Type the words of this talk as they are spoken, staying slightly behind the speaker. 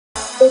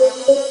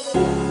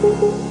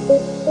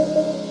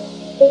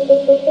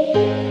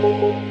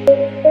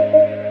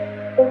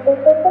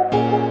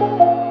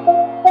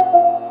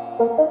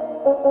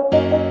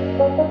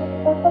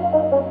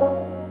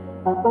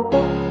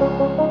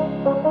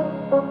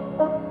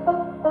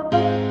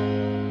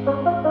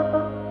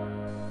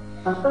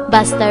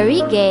Basta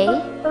Reggae,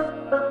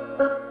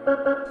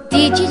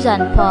 DJ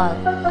John Paul,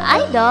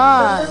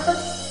 Idol.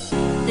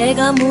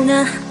 Teka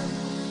muna,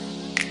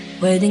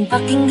 pwedeng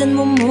pakinggan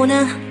mo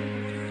muna.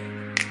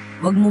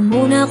 Wag mo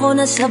muna ako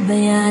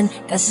nasabayan,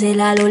 kasi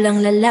lalo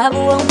lang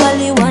lalabo ang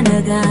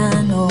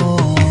paliwanagan.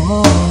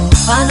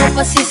 Paano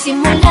pa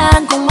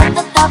sisimulan kung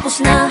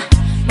matatapos na?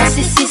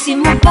 Masisisi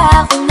mo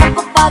ba kung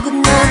napapagod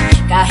na?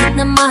 Kahit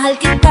na mahal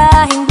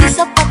kita, hindi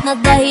sapat na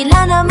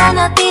dahilan na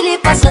manatili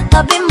pa sa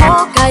tabi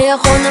mo. Kaya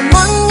ko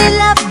namang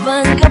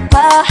ilaban ka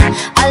pa,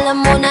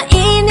 alam mo na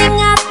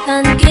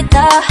iningatan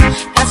kita,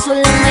 kaso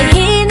lang may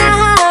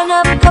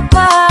hinahanap ka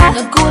pa.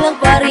 Nagkulang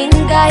pa rin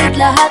kahit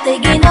lahat ay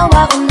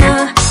ginawa ko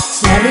na.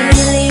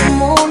 Sarili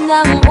mo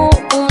nang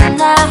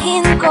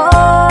uunahin ko,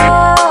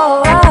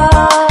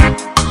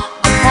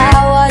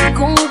 patawad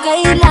kung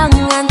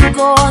kailangan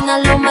ko na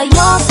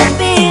lumayo sa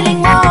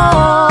piling mo.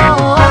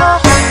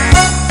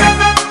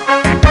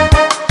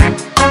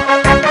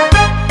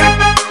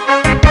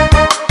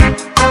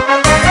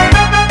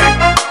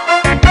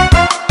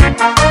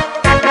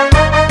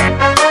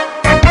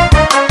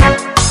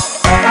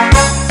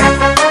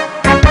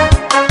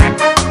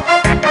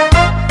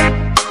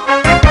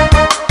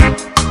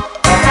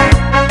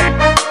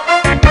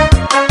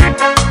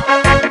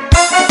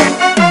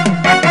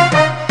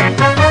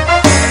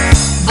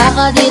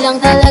 Di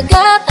lang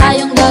talaga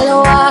tayong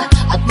dalawa,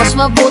 at mas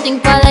mabuting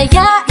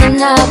palayain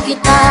na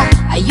kita.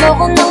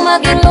 Ayoko nang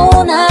maging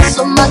lunas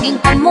o maging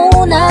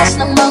pamunas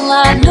ng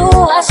mga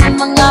luha sa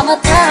mga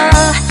mata.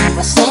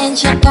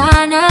 Pasensya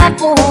ka na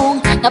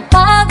kung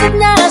napagod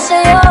na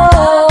sa'yo.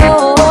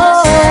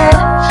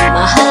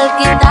 Mahal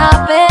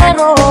kita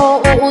pero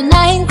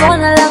uunahin ko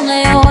na lang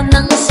ngayon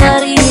ang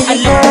sarili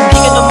ko. Alam ko di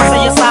ka na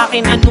masaya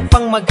sa'kin, ano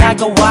pang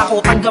magagawa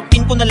ko?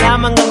 Tanggapin ko na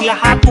lamang ang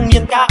lahat kung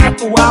yan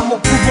kakatuwa mo.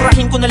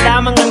 Buburahin ko na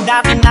lamang ang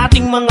dati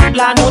nating mga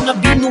plano na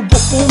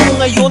binubuko mo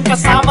ngayon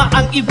kasama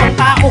ang ibang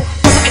tao.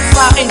 Masakit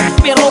sa'kin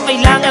pero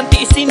kailangan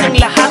tiisin ang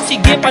lahat.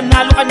 Sige,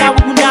 panalo ka na,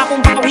 wag mo na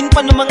akong bakawin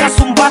pa ng mga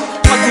sumbat.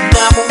 Pagod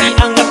na akong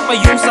iangat pa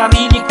yung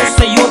sarili ko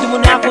sa'yo. Di mo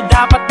na ako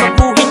dapat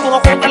baguhin kung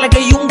ako talaga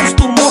yung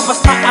gusto mo.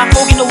 Basta ako,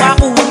 ginawa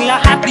ko ang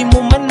lahat, di mo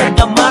man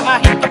nadama.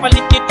 Kahit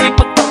kapalit nito'y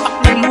pagtatak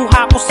ng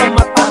luha ko sa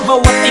mata.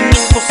 Bawat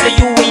tingin ko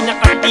sa'yo ay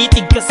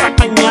nakatitig ka sa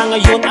kanya.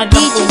 Ngayon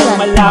alam ko na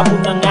malabo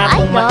na nga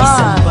kung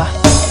maisan ba.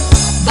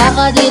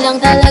 Baka di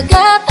lang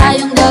talaga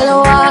tayong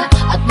dalawa,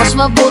 at mas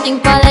mabuting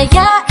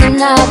palayain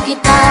na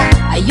kita.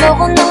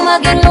 Ayoko nang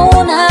maging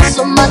lunas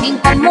o maging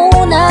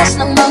pamunas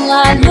ng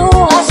mga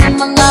luha sa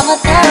mga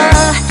mata.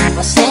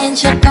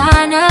 Pasensya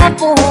ka na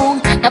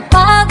kung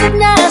napagod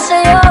na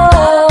sa'yo.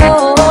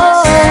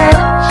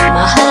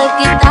 Mahal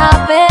kita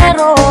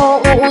pero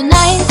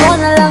uunahin ko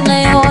na lang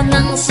ngayon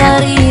ang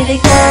sarili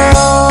ko.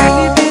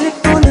 Pinipilit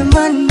ko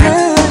naman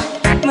na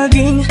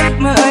maging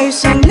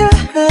maayos ang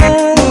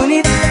lahat,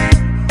 ngunit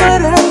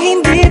parang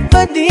hindi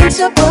pa din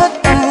sapat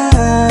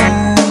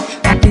ang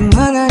ating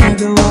mga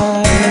nagawa.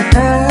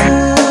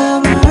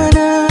 Tama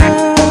na,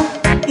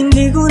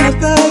 hindi ko na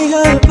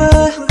kaya pa,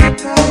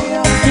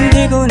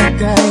 hindi ko na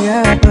kaya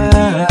pa,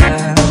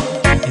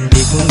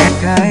 hindi ko na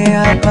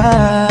kaya pa.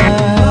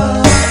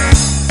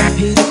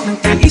 Hirap ng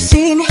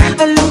tiisin,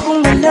 alam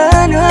kong wala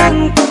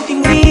nang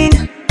pagtingin,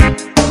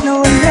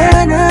 na wala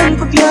nang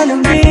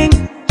paglalambing,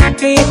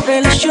 kaya't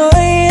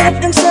relasyo'y hirap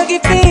ng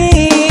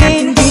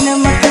sagipin. Hindi na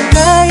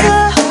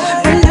makakaya,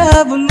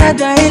 malabo na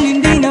dahil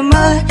hindi na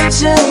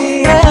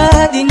masaya.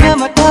 Di na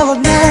matawag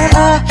na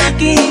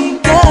aking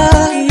ka,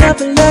 kaya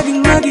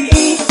palaging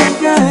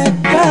mag-iingat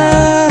ka.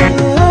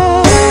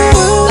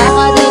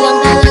 Baka di lang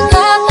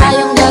talaga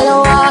tayong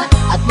dalawa,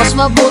 at mas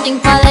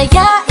mabuting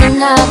palayain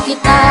na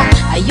kita.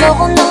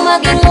 Ayoko nang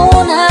maging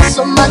lunas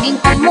o maging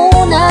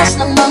pamunas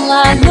ng mga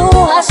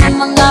luha sa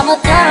mga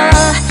mata.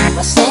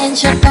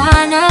 Pasensya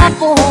ka na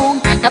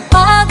kung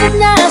napagod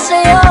na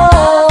sa'yo.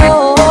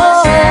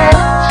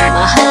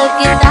 Mahal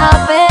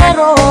kita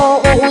pero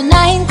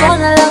uunahin ko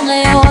na lang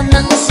ngayon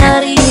ang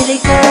sarili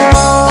ko.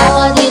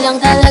 Baka di lang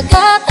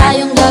talaga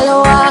tayong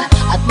dalawa,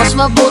 at mas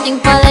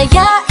mabuting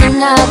palayain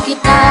na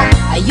kita.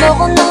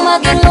 Ayoko nang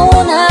maging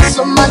lunas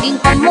o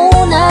maging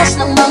pamunas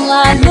ng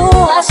mga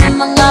luha sa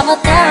mga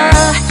mata.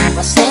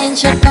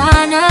 Pasensya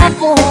ka na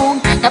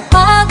kung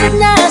napagod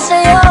na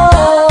sa'yo.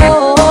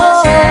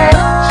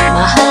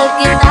 Mahal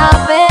kita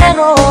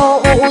pero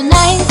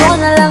uunahin ko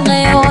na lang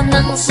ngayon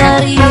ang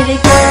sarili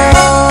ko.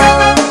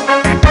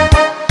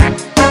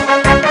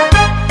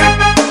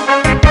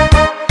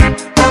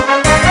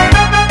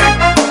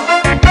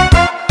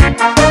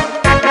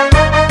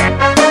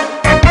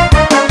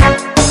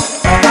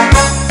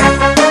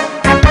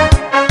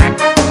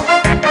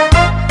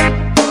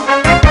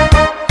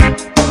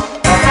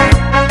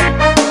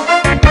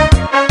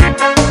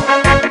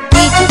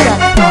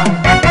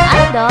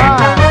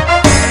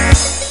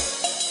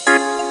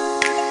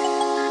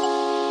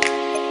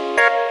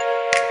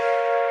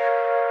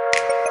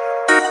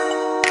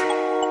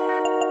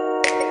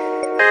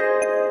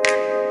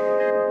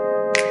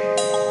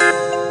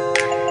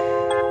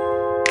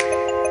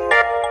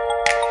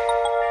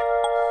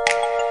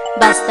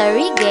 Basta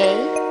Reggae,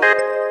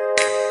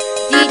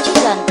 DJ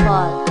John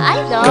Paul,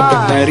 Idol.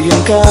 Kapag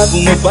nariyan ka,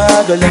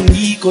 bumabagal ang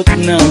ikot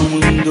ng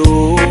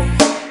mundo.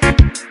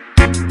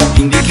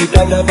 Hindi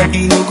kita dapat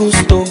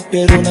ginugusto,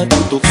 pero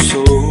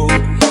natutukso.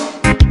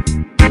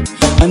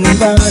 Anong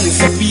bang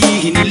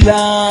sabihin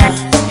nila?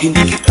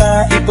 Hindi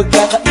kita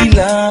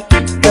ipagkakailap,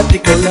 kat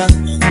ikaw lang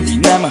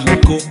minamahal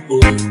ko,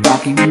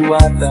 aking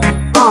diwata.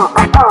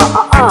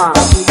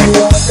 Aking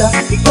diwata,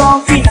 Ikaw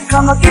ang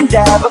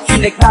pinakamaganda, pag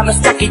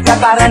pinagmamasdan kita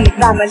para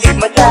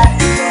nagmamaligmata.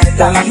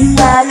 Tanging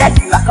hinala,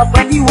 di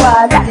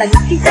makapaniwala na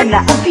nakita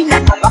na ang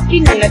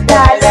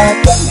pinakamakinangatala.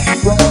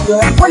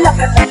 Wala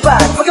ka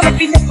tapat, pagkamat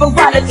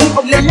pinagbawalan,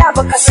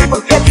 ipaglalaban ka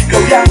sapagkat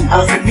ikaw lang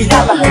ang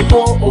minamahal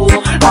ko,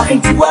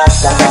 aking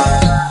diwata.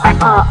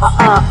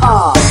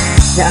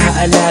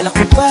 Naaalala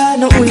ko pa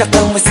nung una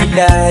kang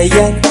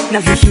masilayan,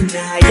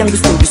 nanghihinayang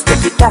gustong-gusto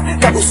kita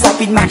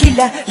kausapin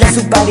makilala,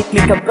 subalit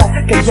may kaba,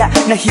 kaya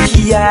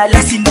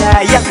nahihiyalang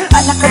sinayang.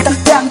 Anak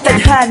kadakdang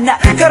tadhana,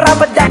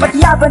 karapat dapat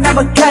laban na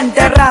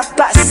magkandara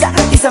pa sa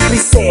isang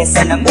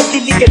prinsesa na may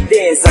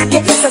delikadesa.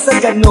 Kaya sa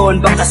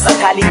ganon, baka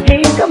sakaling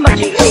ngayon ka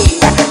maging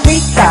reyna. May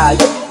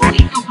tayo,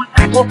 ikaw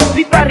at ako,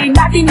 di pa rin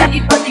natin ang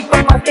iba't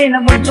ibang parte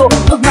ng mundo.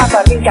 Tugma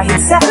pa rin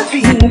kahit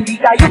sabihin hindi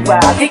tayo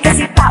bagay,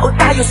 kasi tao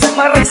tayo sa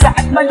maragsa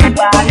at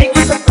malumanay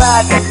ko sa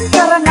bagay.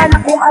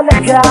 Karangalan kong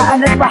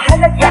alagaan at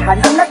pahalagahan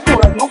ang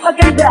natural mong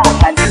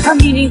kagandahan.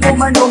 Aminin ko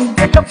manong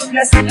kapag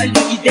nasa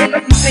paligid,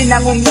 at gusto'y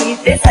nang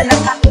umite, sana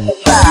ako mo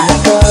ba?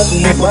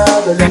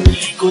 Bumabagal ang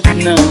ikot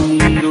ng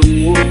mundo.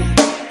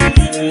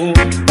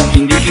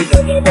 Hindi kita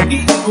dapat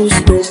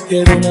gusto,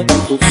 pero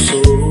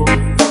natutukso.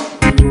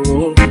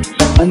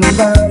 Ano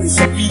ba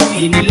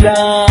sabihin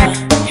nila?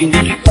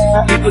 Hindi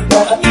kita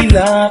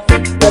ipagkakailap,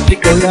 at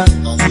ikaw lang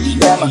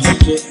minamahal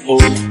ko,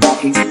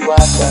 aking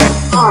diwata.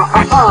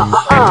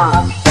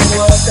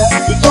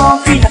 Ikaw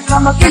ang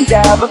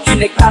pinakamaganda, pag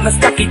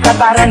pinagmamasdan kita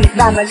para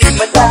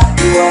nagmamaligmata.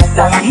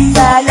 Tanging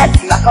hinala,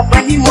 di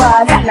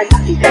makapaniwala na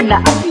nakita na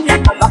ang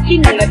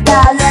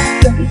pinakamakinangatala.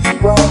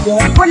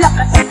 Wala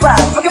ka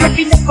tapat, pagkamat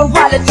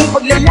pinagbawalan,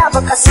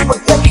 ipaglalaban ka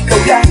sapagkat ikaw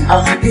lang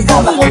ang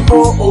minamahal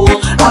ko,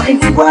 aking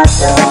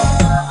diwata.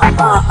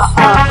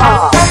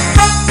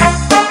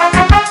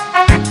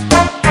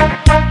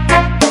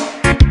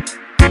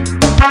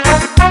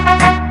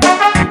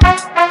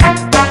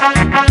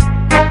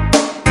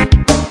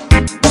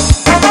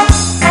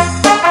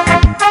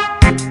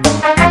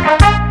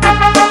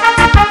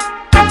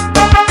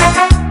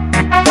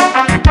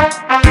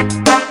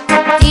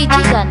 DJ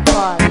John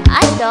Paul,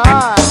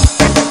 Idol.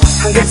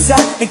 Hanggang sa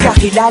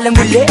nagkakilala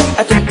muli,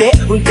 at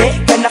unti-unti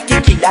ka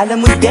nakikilala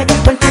muli.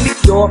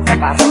 Pantumiklop na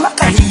para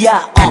makahiya,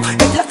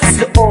 naglakas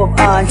loob,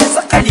 dyan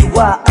sa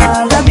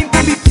kaliwaan namin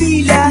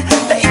pumipila,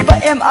 taiba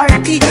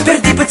MRT. Pero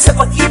di ba't sa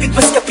pag-ibig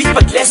mas kapit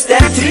pag less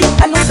than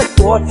 3? Anong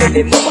sagot?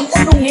 Pwede mo kong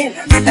tanungin,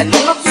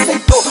 tanong ako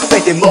sa'yo,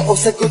 pwede mo kong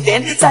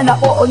sagutin. Sana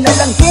oo na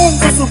lang din,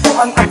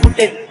 susubukang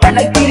abutin.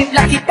 Panagpirit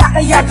lang kita,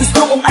 kaya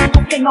gusto kong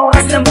antukin.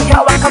 Oras na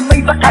maghawa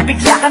kamay, baka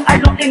bigla kang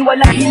alutin.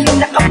 Walang hiling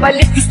na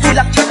kapalit, gusto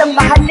lang kitang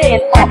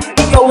mahalin.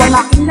 Ikaw ang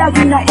aking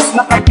lagi nais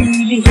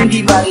makapiling.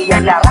 Hindi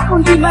Maria Clara,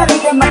 kundi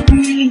Maria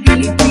magpiling.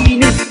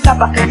 Pilipining,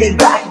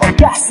 napakaganda at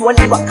wagas.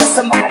 Walang wakas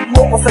sa mahal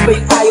mo ko, sabay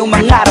tayong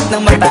mangarap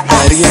ng mataas.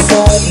 Nariyan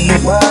ka,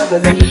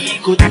 bumabagal ang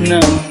ikot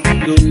ng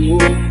mundo.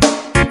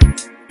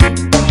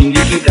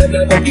 Hindi kita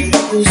dapat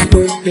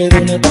gusto, pero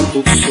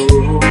natutukso.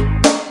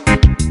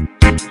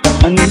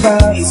 Ano ba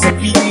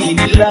isabihin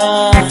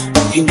nila?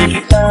 Hindi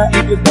kita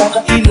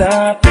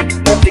ipagkakailap,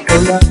 at ikaw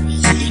lang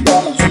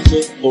minamahal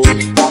ko,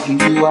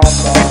 aking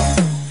diwata.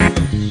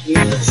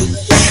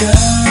 Nakita siya,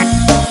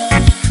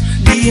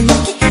 di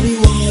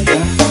makikiniwala,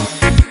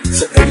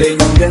 sa tagay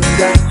ng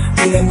ganda,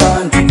 di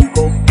naman din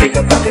ko.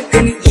 Teka bakit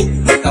ganito,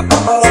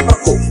 nagkapaparap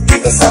ako, di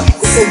ba sabi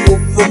ko sa'yo,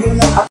 huwag mo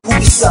na ako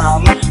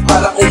isama,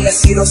 para kung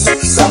nasiraw sa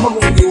isama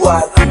mong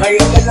diwata.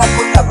 Ngayon ka lang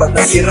ko tabat,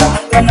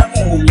 nasiraan ka na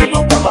ulo,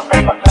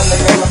 mapapakay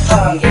makalaga ng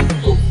hangin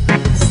ko.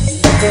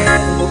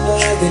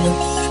 Bumabagal ang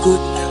ikot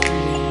ng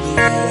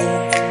mundo.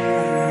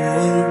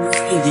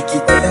 Hindi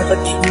kita dapat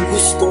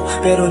gusto,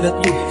 pero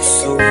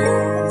natuso.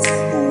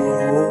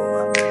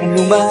 Kung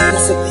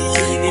lumakas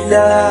sabihin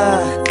nila,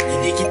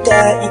 hindi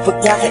kita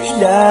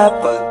ipagkakailap,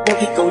 pag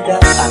ikaw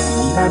lang ang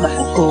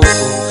minamahal ko,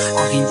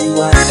 aking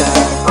diwata.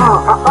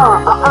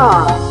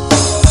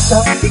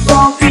 Ikaw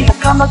ang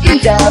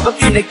pinakamaganda, pag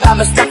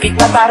pinagmamasdan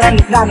kita para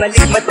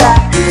nagmamaligmata.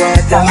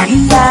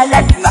 Tanging hinala,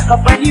 di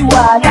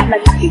makapaniwala na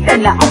nakita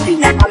na ang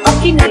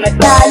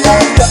pinakamakinangatala.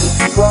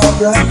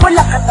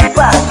 Wala ka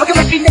tapat,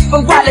 pagkamat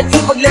pinagbawalan,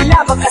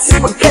 ipaglalaban ka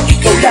sapagkat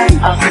ikaw lang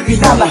ang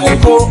minamahal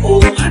ko,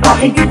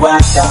 aking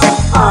diwata.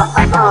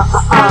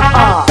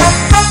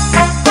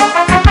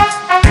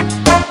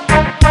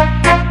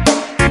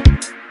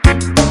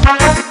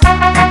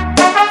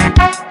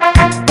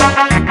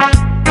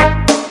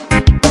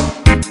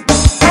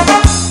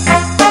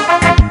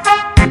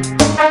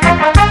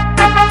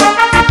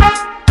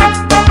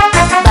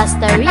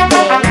 Basta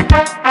Reggae,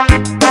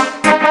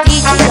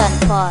 DJ John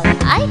Paul,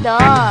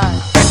 Idol.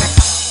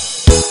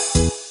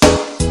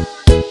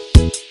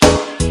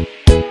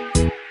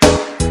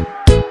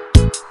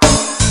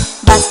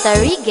 Mr.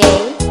 Reggae,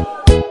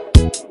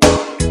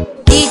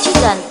 DJ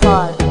John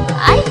Paul,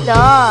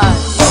 Idol.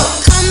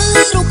 Come a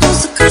little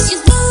closer, cause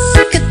you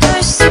look a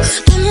thirsty.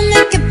 I'ma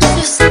make it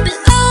better, sip it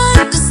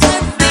up the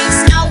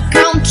surface. No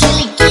count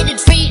chili, get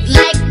it free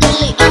like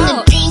Billy. On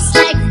the greens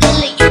like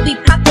Billy, you be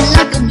popping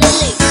like a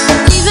Billy.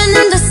 Even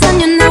in the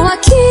sun, you know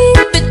I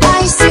keep it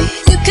icy.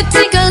 You could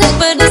take a look,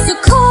 but it's too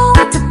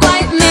cold to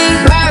bite me.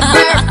 Bird,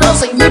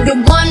 frozen, you the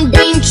one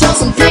being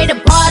chosen. Play the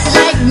part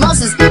like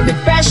Moses, keep it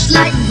fresh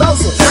like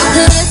roses.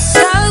 It's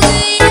so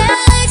good,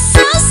 yeah, it's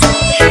so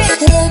sweet.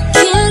 Looking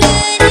good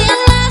in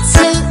my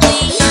TV.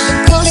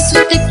 Cold is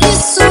with the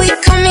kiss, so you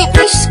call me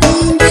ice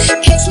cream.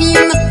 Catch me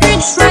in the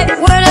fridge, right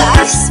where the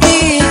ice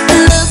be.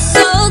 Looks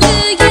so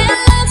good, yeah,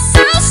 looks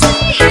so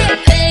sweet.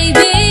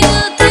 Baby, you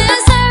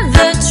deserve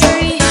a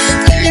treat.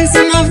 Diamonds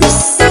on my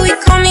wrist, so you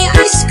call me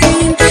ice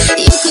cream.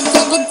 You could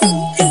double dip,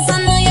 cause I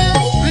know you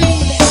like me.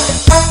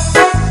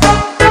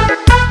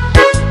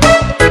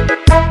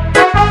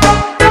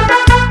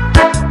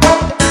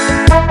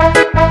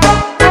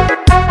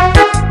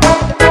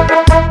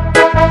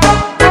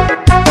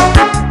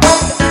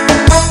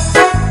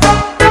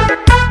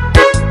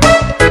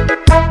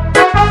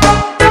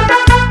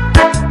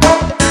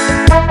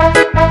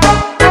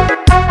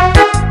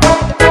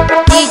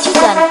 DJ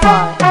John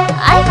Paul,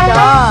 Idol.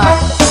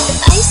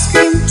 Ice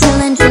cream,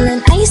 chillin',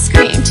 chillin', ice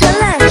cream,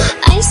 chillin'.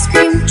 Ice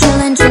cream,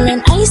 chillin',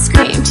 chillin', ice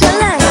cream,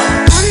 chillin'.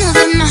 I know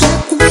that my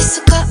heart could be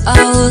so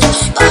cold,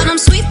 but I'm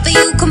sweet, but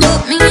you can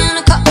put me in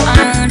a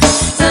cone.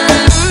 So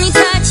the only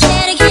touch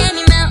here to get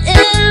me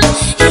melting.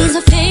 He's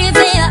a favorite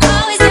player,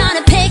 always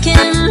gonna pick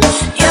him.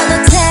 You're the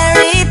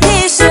Terry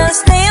Fisher,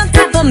 stay on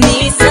top of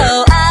me,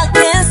 so I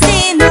can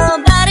see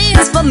nobody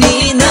else but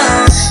me, no.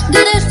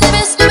 Get it, flip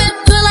it, spin it,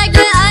 do it like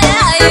that,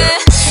 yeah, yeah.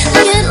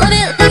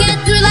 Lick it,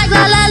 do it like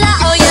la la la,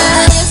 oh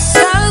yeah. It's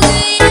so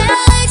good,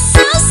 yeah, it's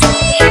so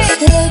sweet.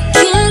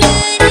 Looking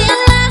good in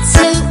my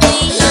TV.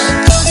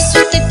 Cold is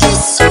with the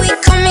kiss, so he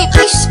call me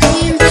ice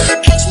cream.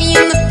 Catch me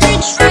in the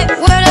fridge, right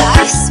where the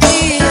ice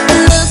be.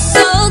 Looks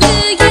so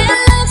good, yeah,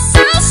 looks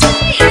so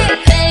sweet.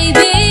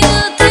 Baby, you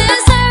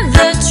deserve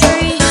a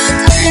treat.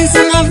 Diamonds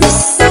on my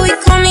wrist, so he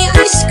call me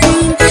ice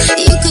cream.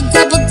 You could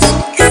double dip,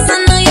 cause I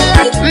know you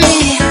like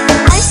me.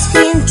 Ice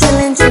cream,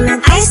 chillin',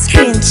 chillin', ice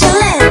cream,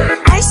 chillin'.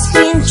 Ice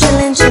cream,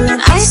 chillin', chillin',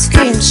 ice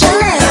cream,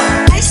 chillin'.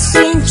 Ice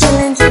cream,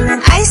 chillin',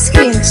 chillin', ice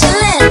cream,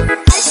 chillin'.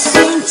 Ice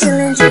cream,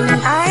 chillin',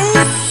 chillin',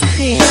 ice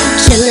cream.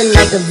 Chillin'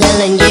 like a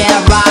villain,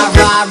 yeah, rah,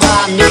 rah, rah.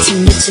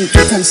 미친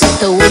듯한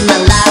속도인 my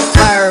life,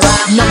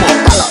 alright. 너무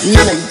빨라,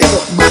 나는 배고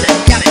버려.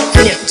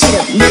 그냥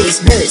치려,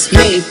 밀리스,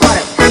 매일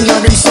버려.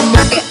 한여름,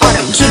 손목에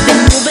얼음. Keep it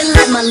moving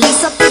like my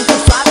Lisa. Think of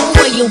Friday,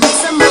 where you with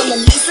some Mona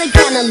Lisa.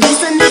 Kinda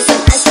Lisa, needs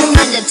an ice cream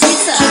and a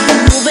pizza. Keep it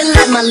moving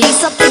like my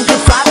Lisa. Think of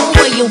Friday,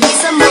 where you with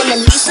some Mona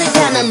Lisa.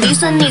 Kinda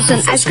Lisa, needs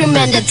an ice cream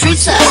and a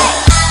pizza.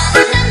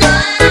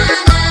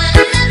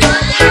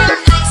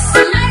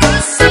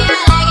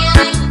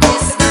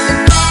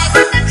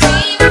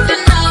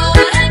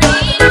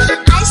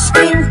 Ice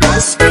cream,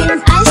 ice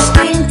cream, ice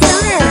cream,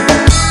 chillin'.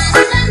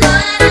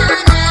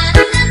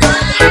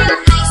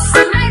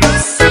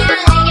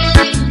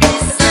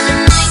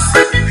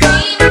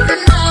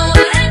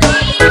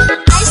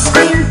 Ice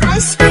cream,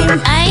 ice cream,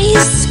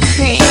 ice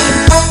cream.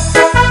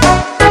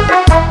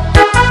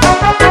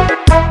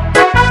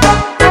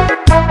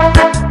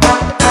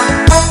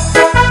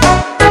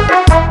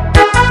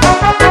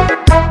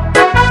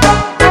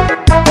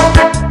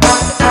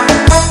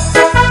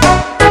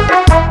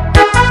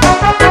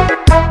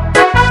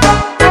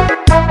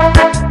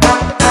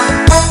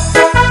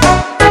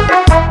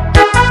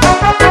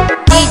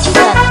 DJ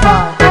John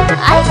Paul,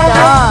 Idol.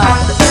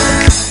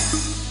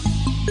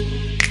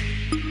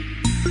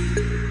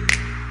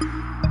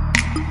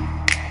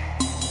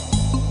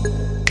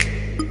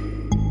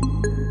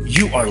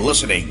 You are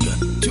listening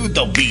to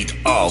the beat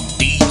of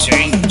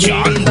DJ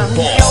John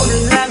Paul. Ikaw na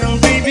lang ang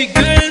baby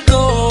girl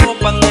ko,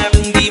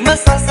 pangakong di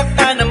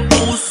masasaktan ang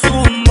puso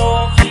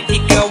mo.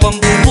 Ikaw ang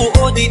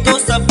bubuo dito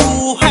sa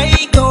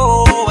buhay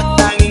ko, at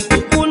tanging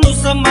tutuno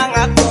sa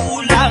mga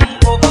kulang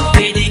ko.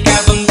 Pwede ka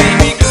bang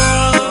baby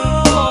girl?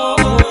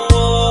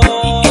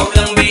 Ikaw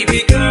lang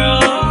baby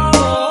girl.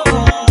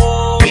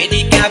 Pwede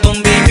ka bang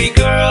baby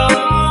girl?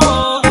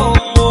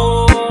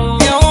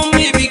 Ikaw ang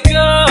baby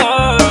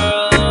girl.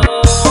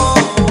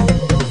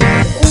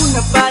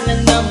 Una pa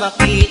lang na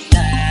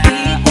makita,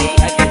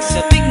 agad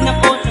sabik na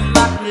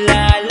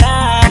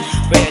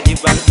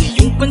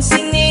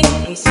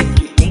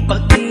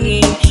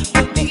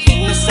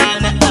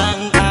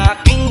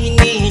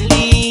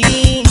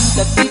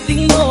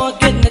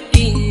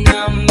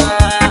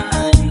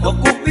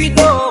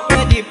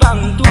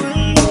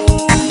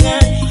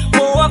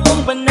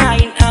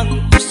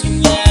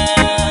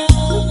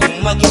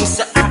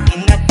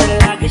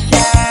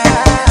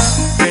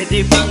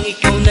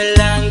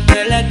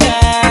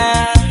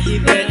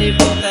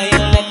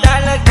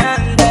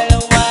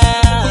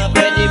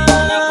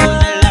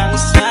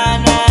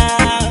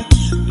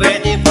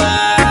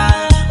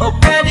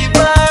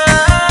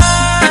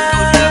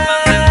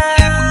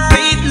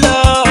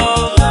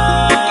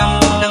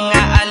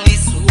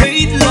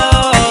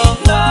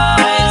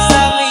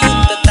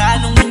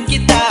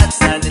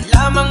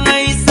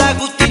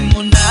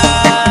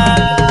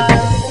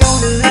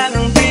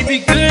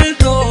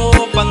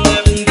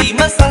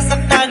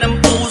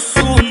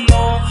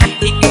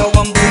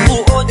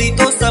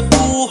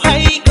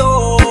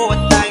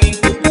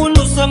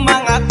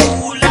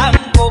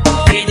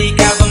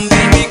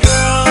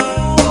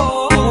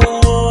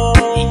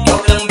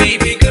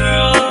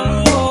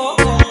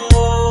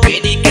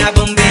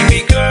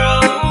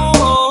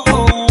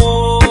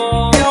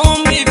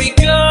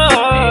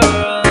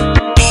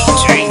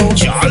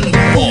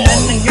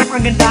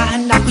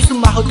ako'y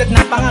sumahod at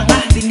napanganga.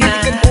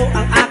 Dinitigan mo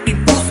ang aking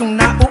pusong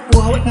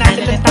nauuhaw at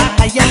nalalanta.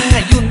 Kaya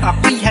ngayon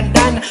ako'y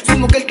handa na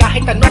sumugal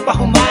kahit ano pa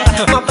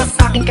humara.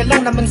 Mapasakin ka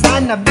lang naman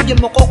sana, bigyan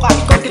mo ko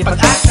kahit konti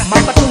pag-asa.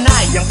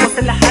 Mapatunayan ko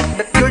sa lahat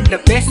that you're the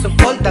best of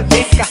all the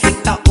best.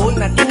 Kahit taon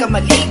na di ka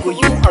maligo,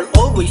 you are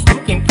always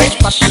looking fresh.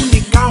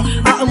 Patuloy kang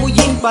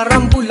aamuyin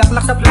parang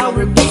bulaklak sa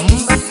flower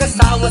base.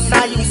 Magsasawa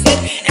sa iyong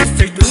set,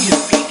 Esther, do you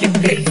feel it,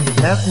 babe?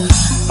 Love me,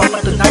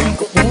 papatunayan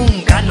ko kung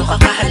gaano ka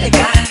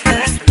kahalaga.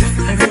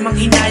 Hanggang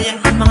manghinayang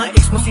ang mga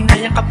ex mo,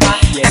 sinayang ka pa.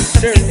 Yes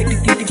sir,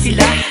 titig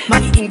sila,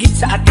 maiinggit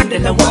sa ating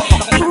dalawa.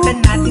 Pakita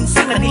natin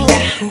sa kanila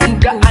kung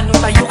gaano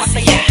tayo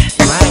kasaya.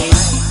 Smile,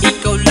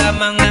 ikaw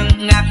lamang ang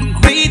aking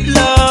great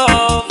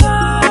love.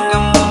 Huwag ka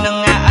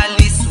munang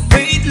aalis,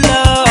 wait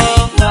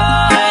love.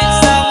 Dahil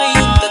sa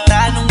ngayon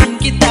tatanungin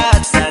kita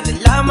at sana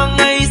lamang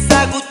ay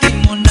sagutin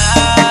mo na.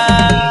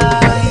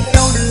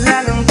 Ikaw na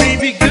lang ang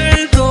baby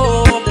girl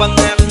ko,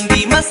 pangakong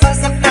di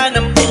masasaktan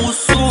ang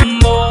puso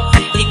mo.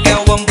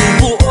 Ikaw ang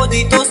bubuo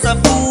dito sa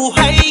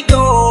buhay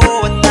ko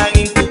at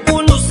tanging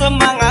pupuno sa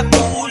mga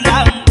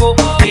kulang ko.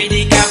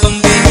 Pwede ka bang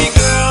baby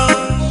girl?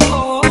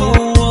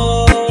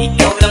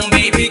 Ikaw lang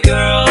baby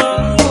girl.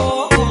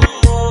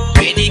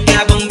 Pwede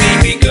ka bang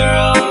baby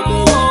girl?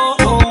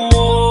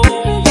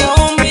 Ikaw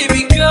ang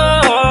baby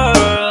girl.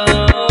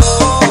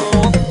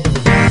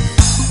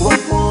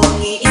 Huwag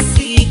mong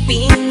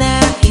iisipin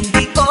na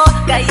hindi ko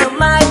kayo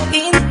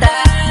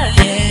maghintay.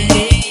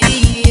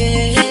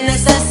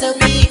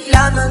 Nasasabi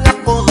lamang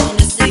ako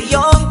na sa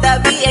iyong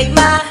tabi ay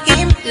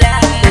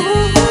mahimplan.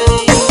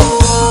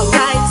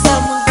 Kahit sa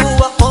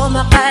mundo ako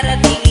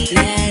makarating,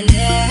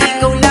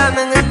 ikaw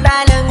lamang ang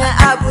talang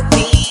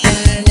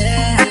aabutin.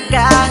 At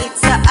kahit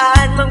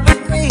saan mang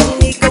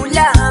bituin, ikaw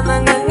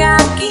lamang ang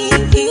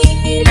aking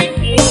hihiling.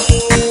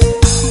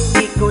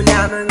 Ikaw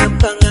lamang ang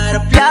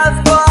pangarap, love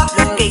ko.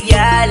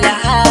 Kaya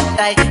lahat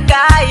ay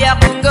kaya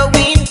kong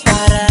gawin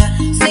para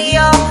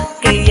sa'yo.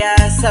 Kaya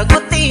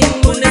sagutin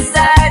mo na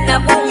sana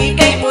kung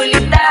ika'y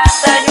muling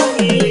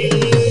tatanungin.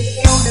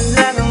 Ikaw na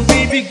lang ang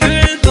baby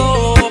girl ko,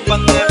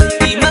 pangakong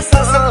di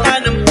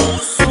masasaktan ang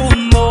puso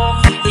mo.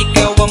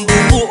 Ikaw ang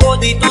bubuo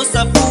dito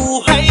sa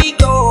buhay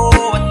ko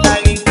at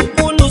tanging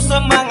pupuno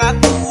sa mga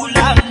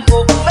kulang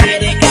ko.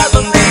 Pwede ka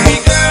bang baby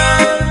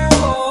girl?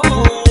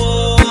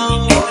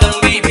 Ikaw lang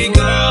baby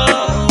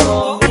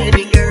girl.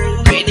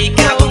 Pwede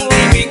ka bang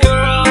baby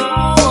girl?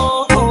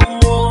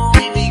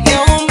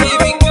 Ikaw ang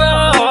baby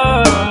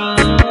girl.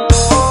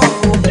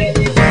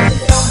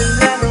 Ikaw na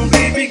lang ang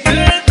baby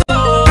girl ko,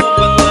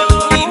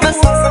 pangakong di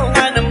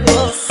masasaktan ang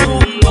puso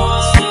mo.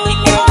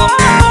 Ikaw ang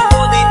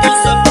bubuo dito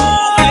sa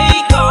buhay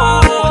ko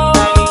at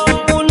tanging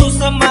pupuno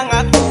sa mga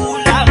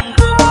kulang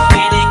ko.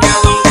 Pwede ka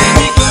bang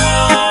baby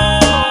girl?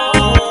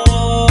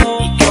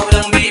 Ikaw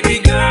lang baby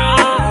girl.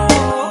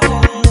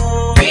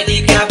 Pwede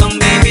ka bang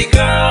baby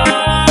girl?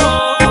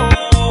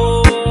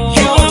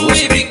 Ikaw ang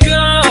baby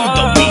girl.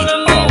 The beat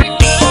of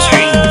DJ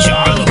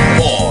John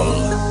Paul.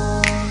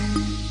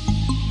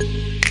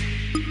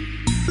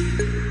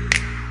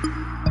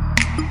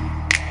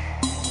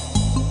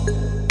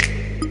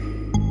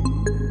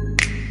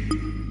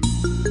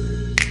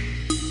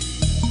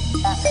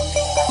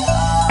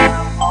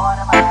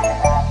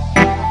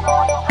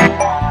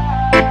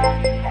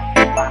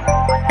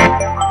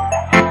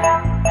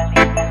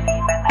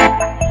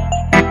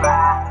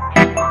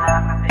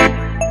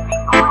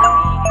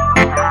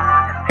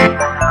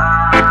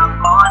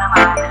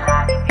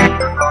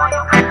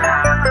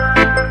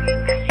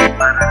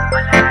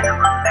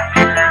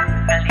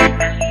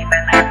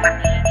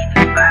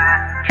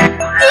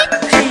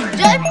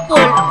 John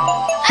Paul,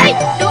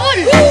 idol!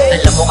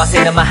 Alam mo kasi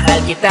na mahal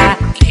kita,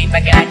 kahit na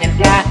ganyan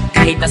ka,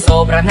 kahit na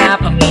sobra na,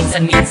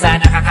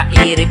 paminsan-minsan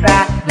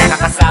nakakairita,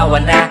 nakakasawa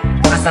na.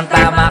 Kasang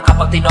tama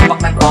kapag tinopak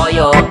ng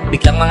toyo,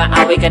 biglang mga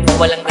away ka nung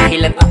walang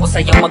dahilan ako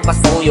sa'yo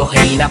magpastuyo.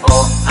 Hay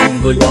nako,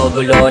 ang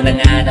gulo-gulo na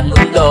nga ng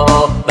mundo,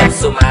 ba't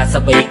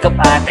sumasabay ka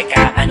pa?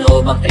 Teka,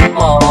 ano bang trip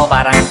mo?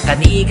 Parang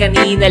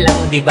kani-kanina lang,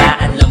 diba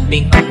ang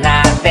lambing pa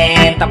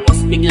natin,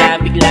 tapos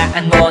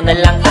bigla-biglaan mo na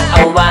lang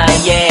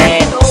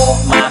aawayin. Oh,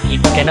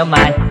 makit ka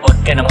naman,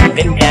 huwag ka naman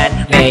ganyan,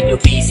 medyo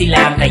busy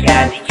lang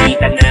kaya di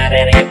kita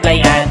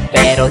nare-replyan.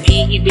 Pero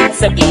di ibig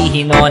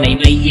sabihin nun ay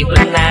may iba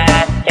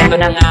na. Eto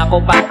na nga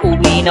ako pa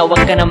uwi na,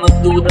 huwag ka na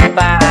magduda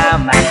pa,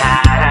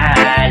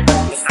 mahal.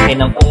 Sa akin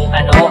ang kung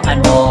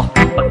ano-ano,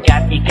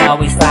 pagkat ikaw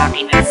ay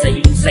sa'kin at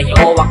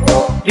sa'yo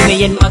ako. Di na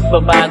yan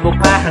magbabago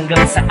pa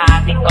hanggang sa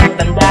ating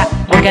pagtanda.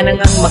 Huwag ka na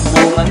ngang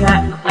magbumanga,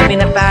 kami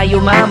na tayo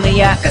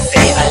mamaya.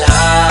 Kasi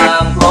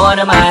alam ko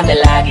naman na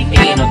laging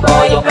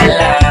tinutoyo ka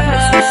lang,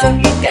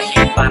 nagsusungit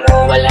kahit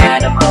parang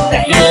wala namang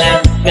dahilan.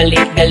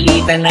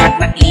 Galit-galitan at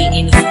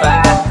naiinis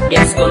pa,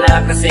 yes ko na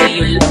kasi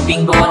yung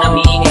luping ko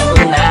namingin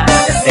ko na.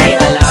 Kasi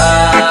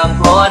alam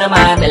ko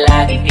naman na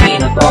laging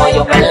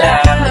tinutoyo ka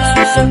lang,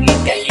 nagsusungit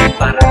kahit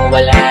parang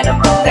wala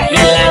namang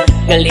dahilan.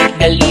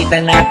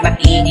 Galit-galitan at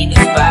naiinis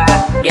pa,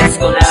 yes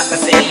ko na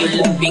kasi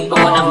yung luping ko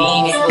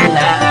namingin ko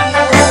na.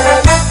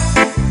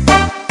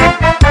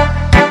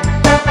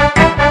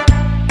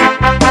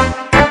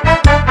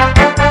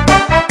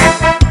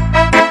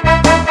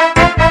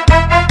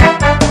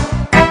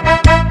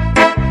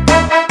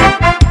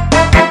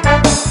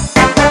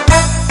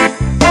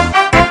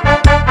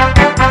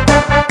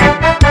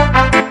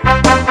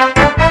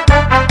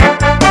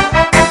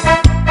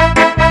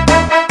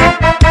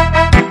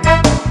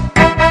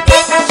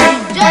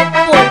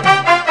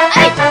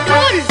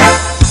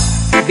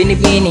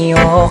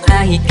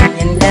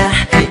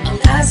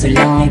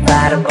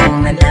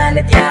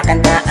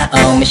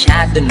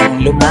 masyado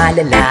nang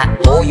lumalala.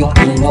 O yung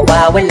di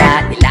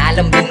nawawala,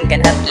 nilalambing ka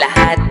na't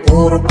lahat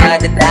puro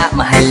padada,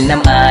 mahal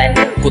naman.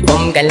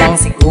 Gutom ka lang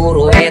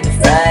siguro, eto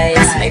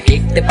fries. May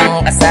 50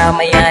 pang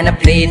kasama yan,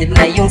 upgraded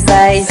na yung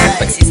size.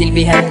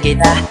 Pagsisilbihan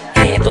kita,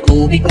 eto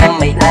tubig na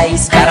may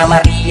ice. Para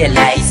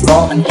ma-realize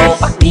mo ang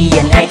topak di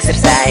yan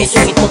exercise.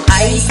 Yung itong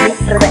ice,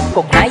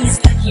 recognize,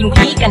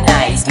 hindi ka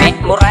nice.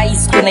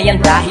 Memorize ko na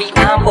yan dahil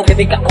ampo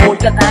bebe ka all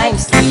the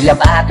times. Tila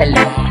bata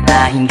lang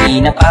na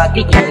hindi na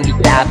pagbiglang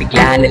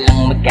bigla-bigla na lang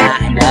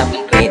magkahanap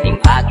ng pwedeng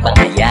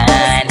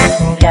pagbangayan.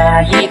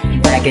 Kahit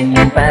na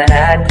ganyan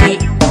parati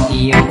ang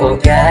iyong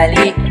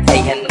ugali, ay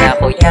handa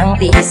ko yang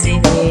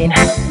tiisin.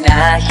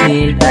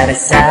 Dahil para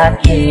sa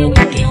akin,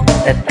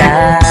 kita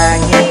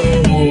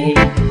tanging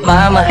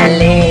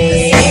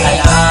mamahalin.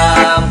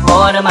 Alam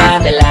ko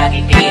naman na lagi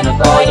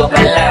tinutoyo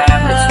ka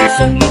lang,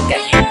 nagsusungit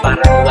kahit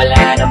parang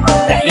wala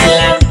namang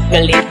dahilan.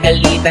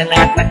 Galit-galitan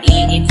at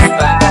naiinis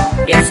pa,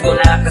 guess ko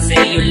na kasi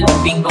yung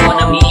luping ko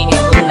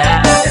namingin ko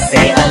na.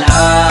 Kasi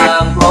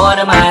alam ko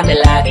naman na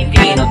lagi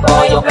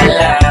tinutoyo ka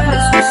lang,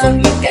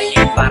 nagsusungit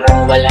kahit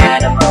parang wala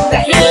namang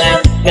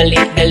dahilan.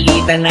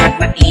 Galit-galitan at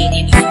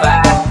naiinis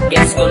pa,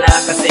 guess ko na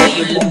kasi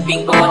yung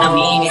luping ko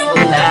namingin ko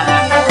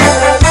na.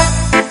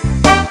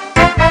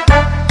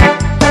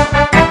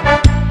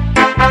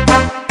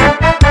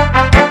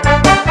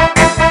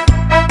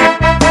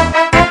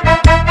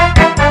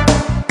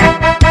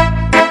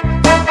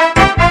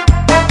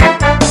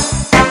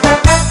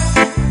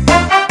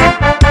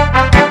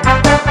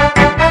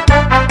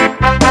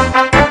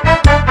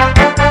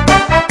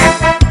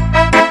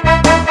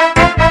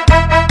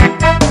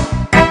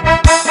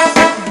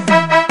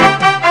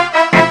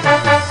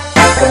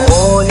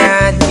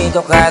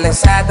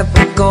 Sa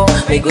tapat ko,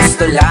 may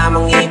gusto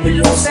lamang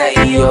ibulong sa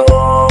iyo.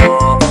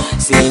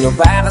 Sino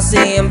ba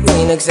kasi ang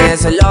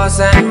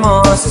pinagsasalosan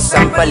mo?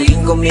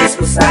 Sasampalin ko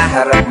mismo sa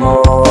harap mo.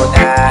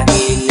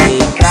 Dahil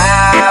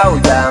ikaw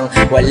lang,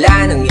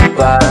 wala nang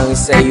ibang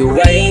sa'yo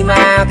ay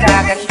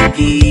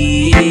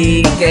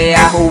makakahigit.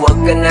 Kaya huwag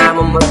ka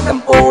naman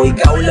magtampo,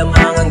 ikaw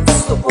lamang ang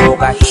gusto ko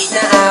kahit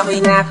na ako'y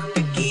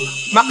nakapigil.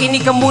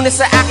 Makinig ka muna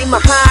sa akin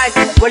mahal,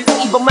 walang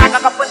ibang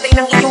makakapantay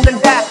ng iyong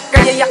ganda.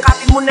 Kaya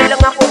yakapin mo na lang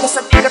ako kung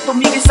sabi ka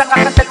tumigil sa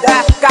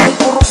kakatala. Kahit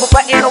puro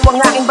babaero ang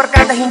aking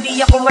barkada,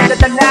 hindi ako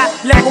madadala.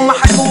 Alam kong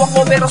mahal mo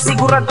ako pero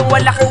sigurado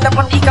wala kang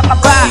dapat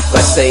ikakaba.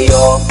 Iba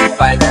sa'yo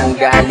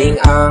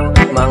pananggaling ang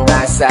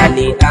mga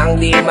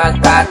salitang di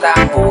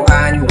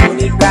magtatampuhan.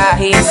 Ngunit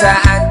kahit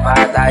saan pa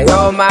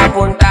tayo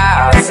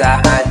mapunta,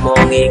 saan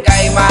mong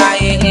ika'y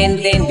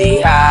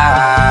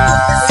maiintindihan.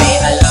 Kasi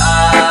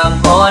alam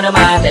ko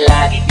naman na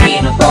lagi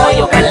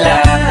tinutoyo ka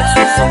lang,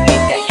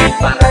 nagsusungit kahit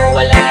parang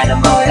wala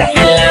namang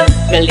dahilan.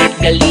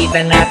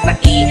 Galit-galitan at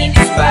naiinis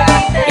pa,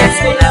 guess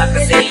ko na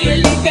kasi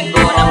yung lupin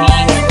ko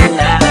namingin ko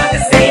na.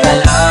 Kasi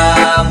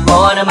alam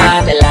ko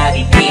naman na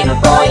lagi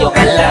tinutoyo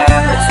ka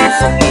lang,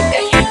 nagsusungit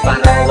kahit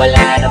parang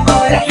wala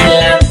namang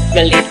dahilan.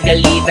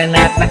 Galit-galitan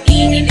at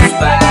naiinis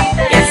pa,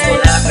 guess ko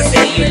na kasi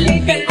yung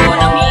lupin ko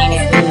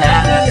namingin ko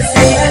na.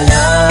 Kasi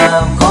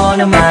alam ko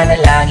naman na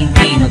laging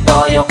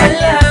tinutoyo ka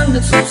lang,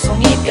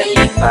 nagsusungit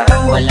kahit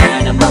parang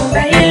wala namang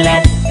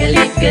dahilan.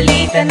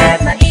 Galit-galitan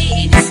at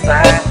naiinis pa,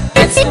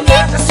 gets ko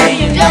na kasi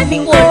yung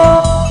lambing ko.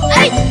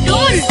 Ay,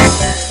 Dul!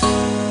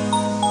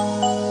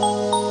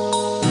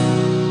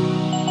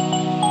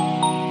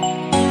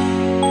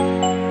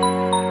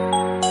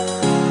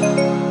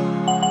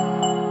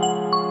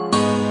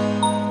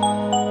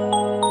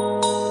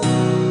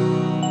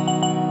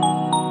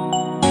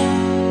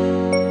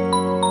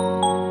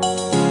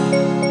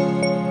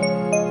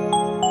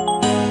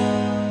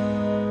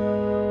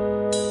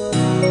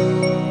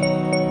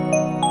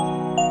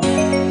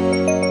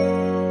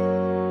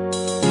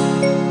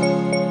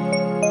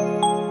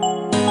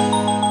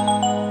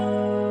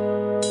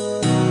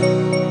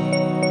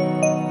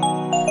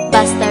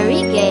 Basta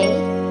Reggae,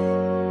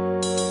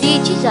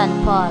 DJ John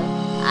Paul,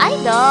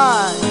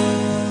 Idol.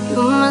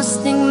 You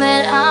must think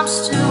that I'm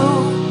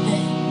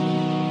stupid.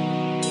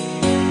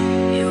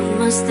 You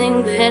must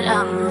think that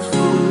I'm a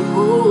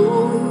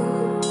fool.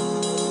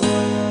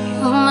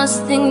 You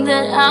must think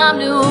that I'm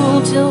new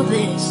to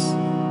this,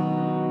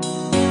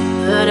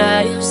 but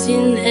I have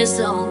seen this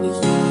all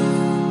before.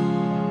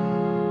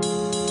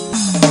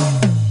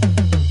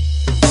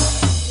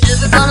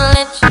 Never gonna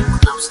let you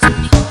close to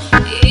me,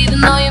 even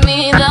though you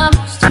mean the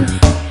most to me.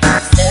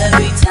 'Cause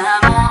every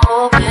time I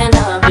open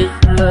up it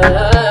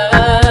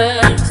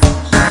hurts.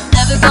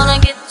 Never gonna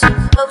get too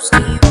close to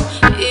you,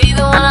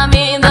 even when I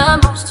mean the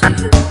most to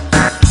you.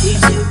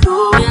 Please you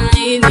go and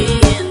leave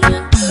me in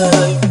the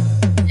dirt.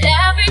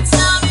 Every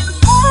time you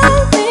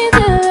hold me,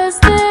 the less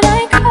that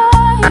I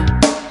cry.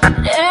 And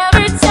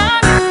every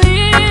time you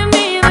leave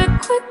me, the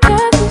quicker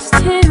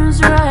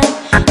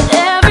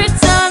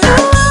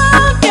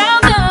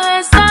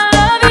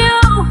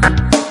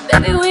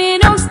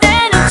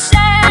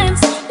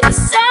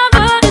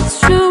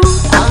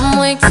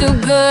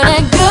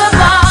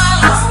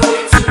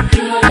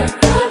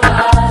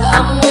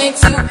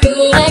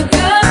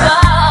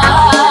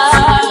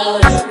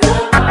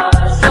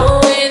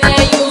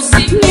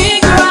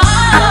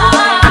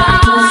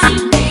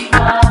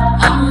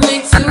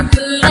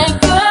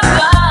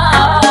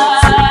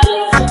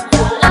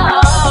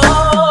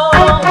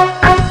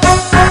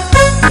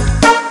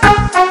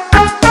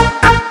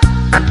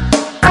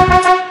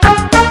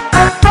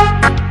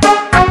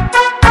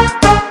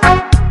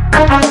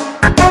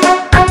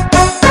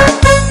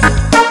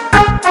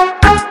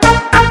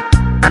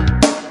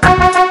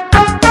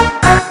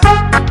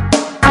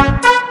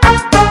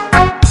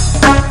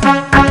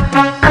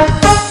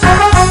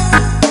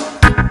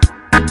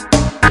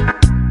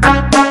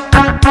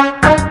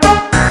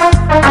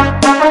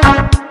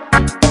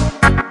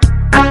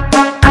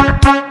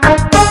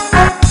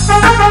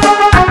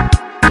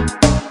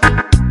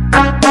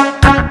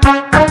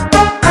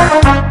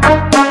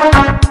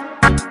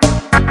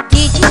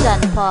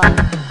John Paul,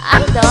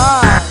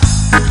 Idol.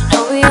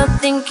 Know you're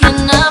thinking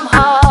I'm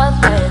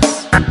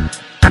heartless.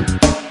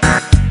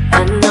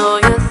 I know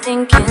you're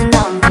thinking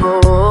I'm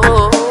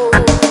cold.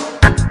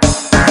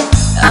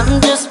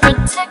 I'm just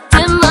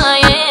protecting my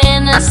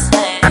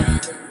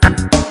innocence.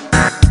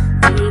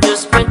 I'm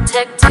just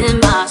protecting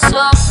my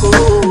soul.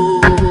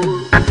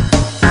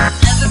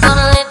 Never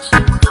gonna let you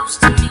close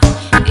to me,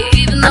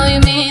 even though you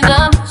mean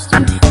the most to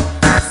me.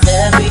 'Cause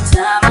every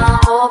time I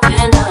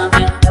open up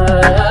it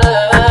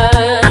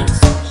hurts.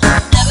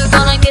 Never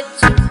gonna get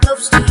too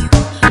close to you,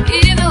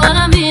 even when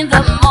I mean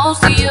the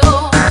most to you.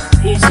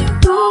 Please you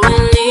go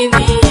and leave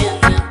me in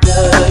the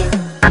dirt.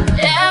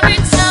 Every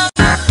time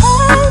you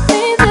hurt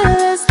me, the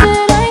less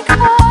that I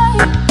cry.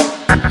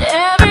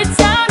 Every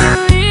time you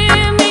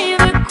leave me,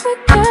 the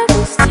quicker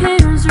these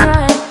tears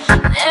run.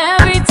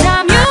 Every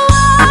time you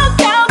walk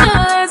out, the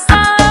less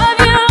I love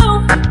you.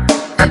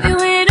 Baby,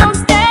 we don't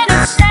stand a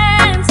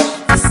chance.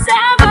 It's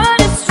sad, but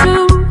it's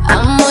true.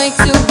 I'm way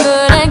too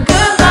good at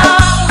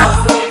goodbye. I'm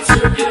way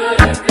too good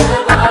at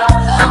goodbye.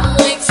 I'm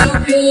way too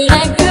good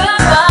at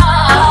goodbye.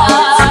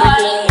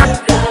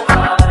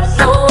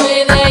 The way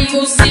that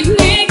you see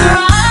me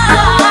cry.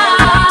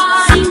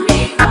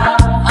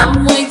 I'm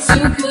way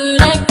too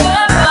good at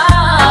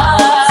goodbye.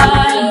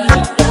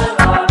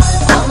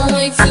 I'm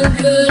way too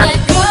good at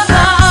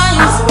goodbye.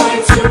 I'm way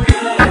too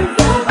good at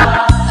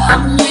goodbye.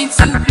 I'm way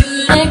too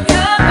good at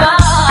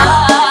goodbye.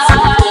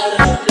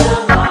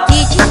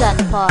 DJ John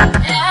Paul,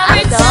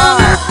 Every time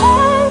Idol. you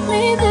hurt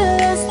me, the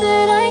less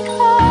that I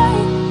cry.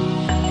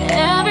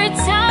 Every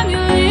time you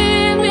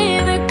leave me,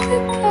 the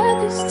quicker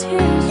these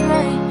tears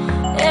rain.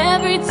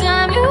 Every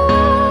time you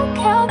walk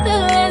out, the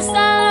less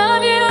I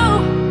love you.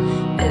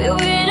 Baby,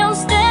 we don't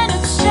stand a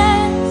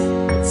chance.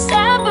 It's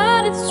sad,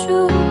 but it's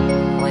true.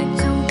 Way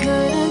too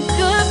good at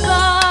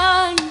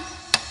goodbye.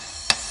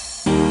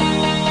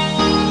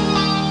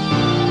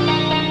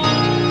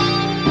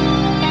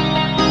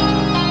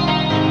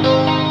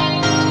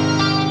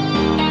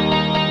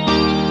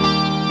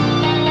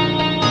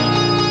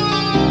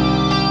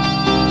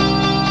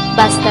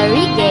 Basta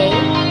Reggae,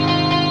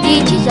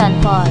 DJ John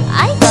Paul,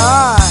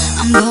 Idol.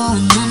 I'm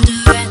going under,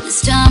 and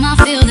this time I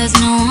feel there's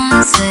no one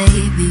to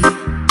save me.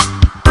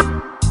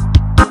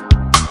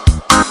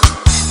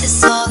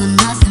 This all and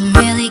nothing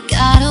really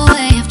got a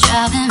way of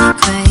driving me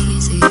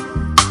crazy.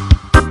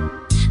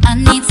 I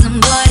need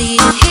somebody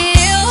to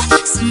heal,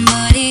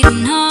 somebody to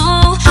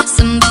know,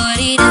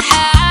 somebody to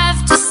have,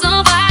 just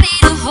somebody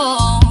to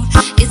hold.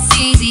 It's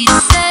easy to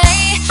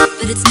say,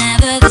 but it's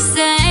never the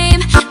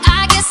same.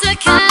 I guess I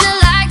kinda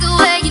like the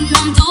way you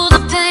numb through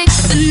the pain.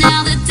 But now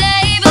the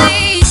day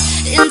bleeds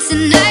into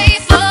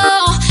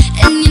nightfall,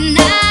 and you're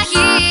not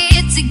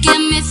here to get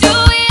me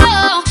through it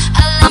all.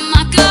 I let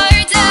my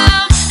guard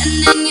down, and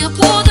then you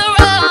pull the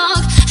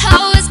rug. I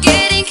was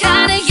getting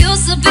kinda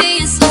used to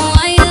being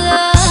someone you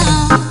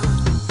love.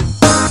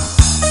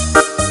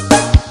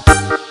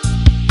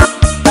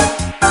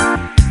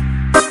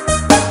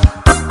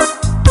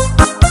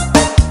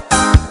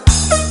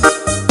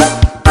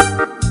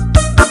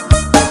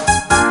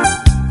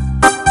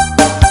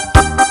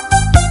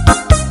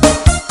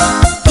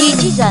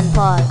 DJ John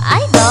Paul,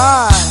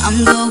 Idol. I'm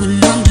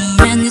going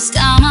under, and this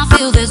time I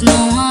feel there's no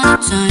one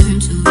to turn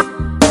to.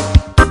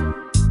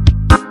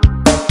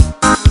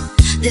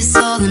 This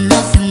all or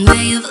nothing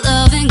way of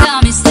loving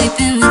got me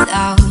sleeping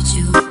without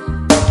you.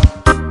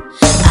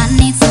 I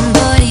need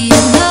somebody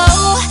to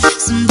know,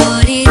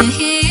 somebody to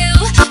heal,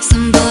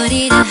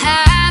 somebody to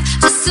have,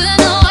 just to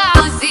know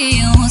how it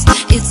feels.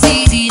 It's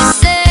easy to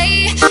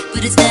say,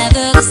 but it's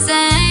never the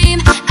same.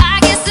 I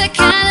guess I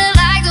kinda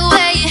like the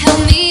way you help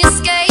me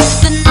escape.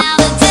 But now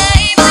the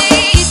day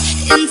bleeds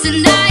into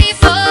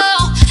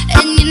nightfall,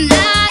 and you're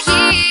not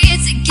here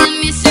to get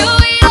me through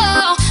it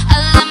all. I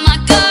let my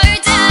guard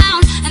down,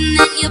 and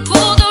then you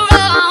pull the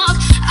rug.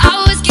 I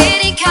was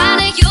getting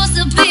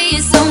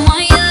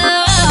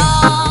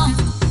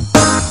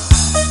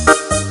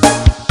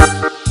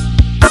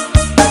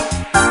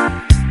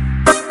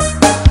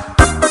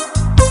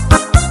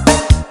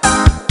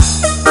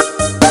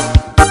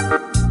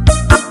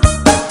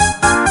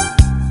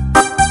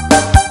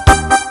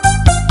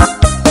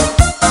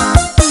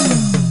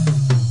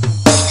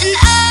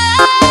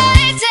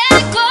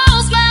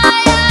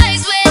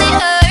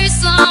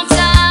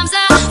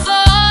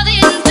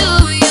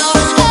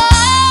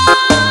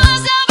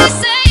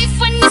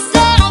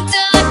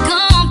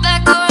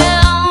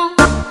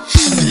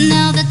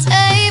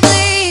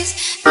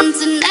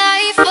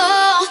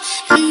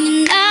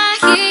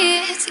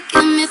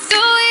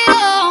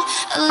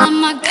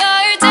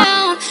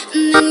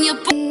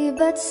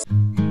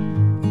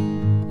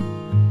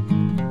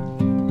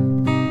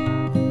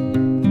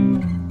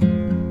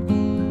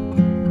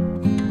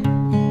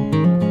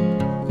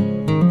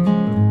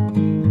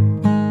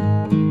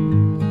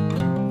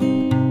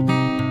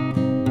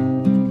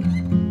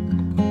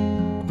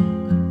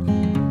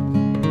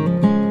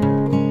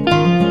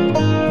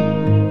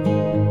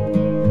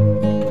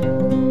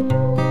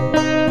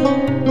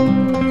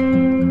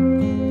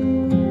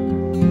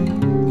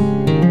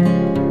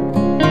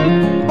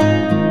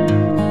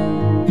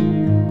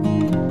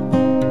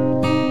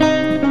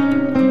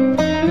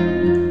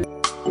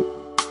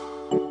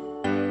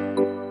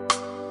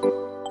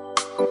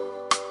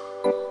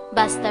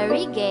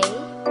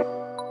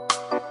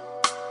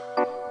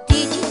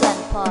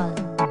Paul,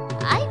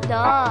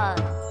 Idol.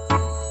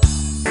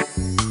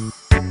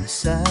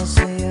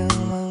 Masasayang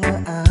mga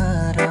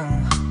araw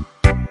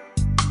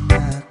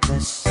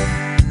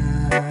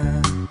nakasama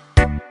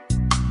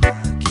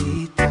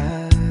kita.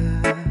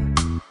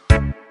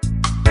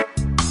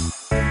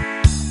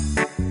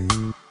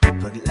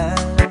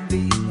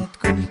 Paglalambing at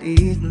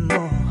kulit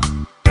mo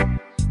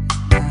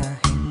na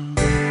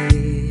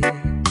hindi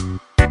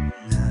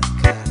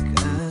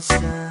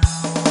nakakasawa.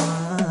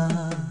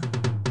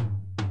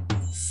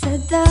 Sa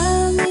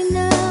dami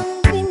ng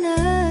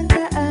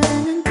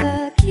pinagdaanan,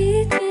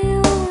 bakit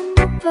ngayon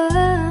mo pa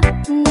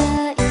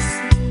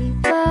naisipan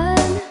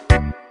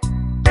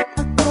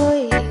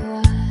ako'y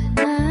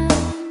iwanan?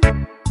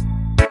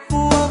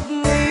 Huwag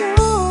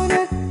ngayon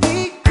at di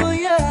ko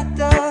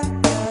yata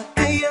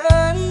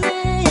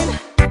kakayanin.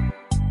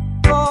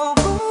 O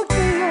huwag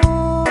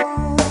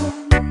ngayon,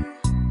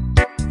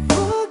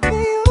 huwag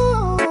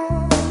ngayon.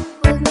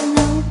 Huwag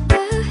nang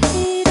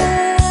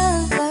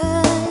pahirapan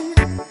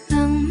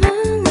ang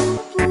mga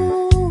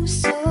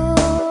puso.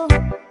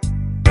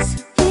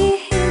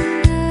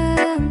 Sabihin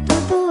ng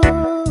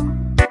totoo,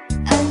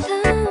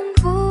 alam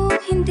kong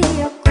hindi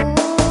ako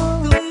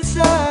Dun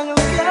sa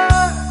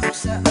lugar kung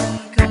saan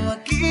ka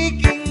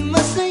magiging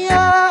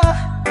masaya,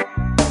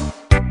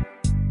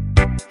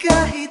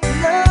 kahit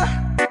na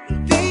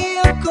hindi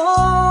ako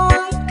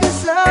ang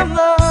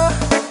kasama,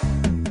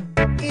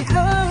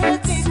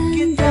 ihahatid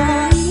kita.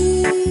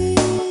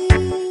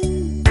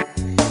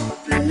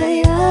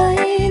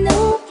 palayain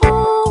ang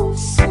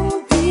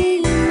pusong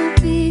di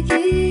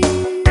mapigil.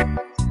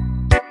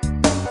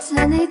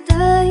 Sana'y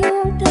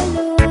tayong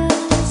dalawa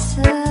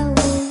sa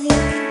uli.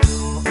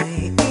 Ito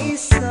ay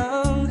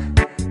isang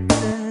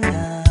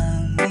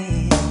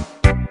dalangin,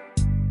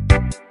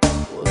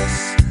 huwag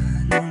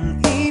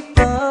sanang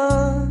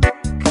ipagkahit.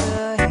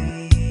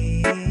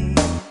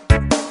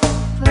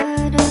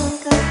 Parang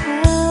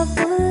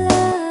kahapon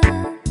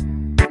lang,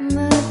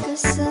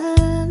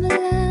 magkasama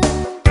lang,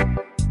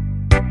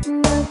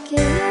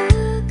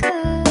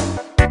 magkayakap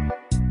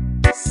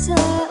sa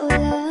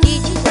ulan.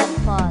 DJ John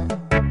Paul,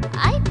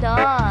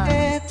 Idol.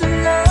 Ito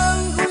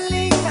lang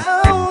huling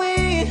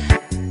awit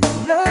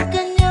na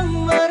kanyang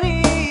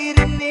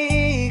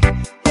maririnig.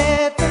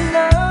 Ito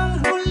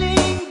lang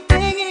huling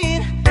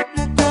tingin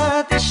na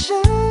dati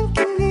siyang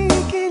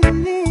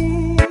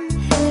kinikilig.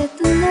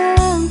 Ito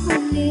lang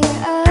huli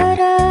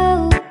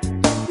araw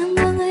ng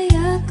mga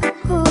yakap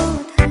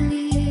ko't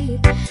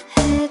halik.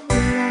 Ito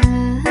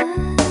lang,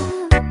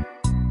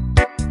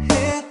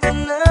 Ito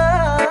na.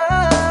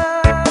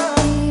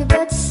 di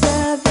ba't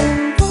sabi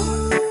mo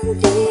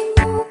di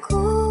mo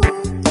ko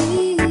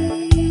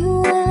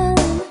iiwan?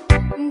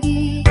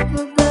 Di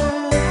ba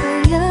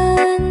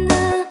babayan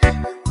na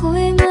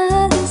ako'y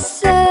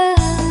mag-isa?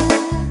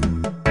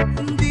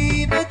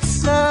 Hindi ba't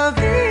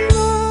sabi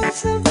mo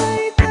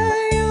sabay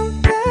tayong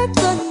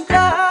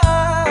tatanda?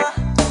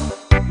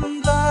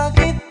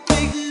 Bakit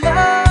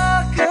bigla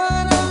ka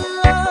na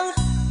lang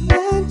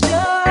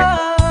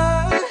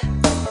nandyan?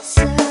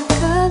 Sa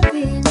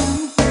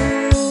kabilang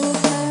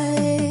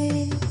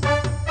buhay.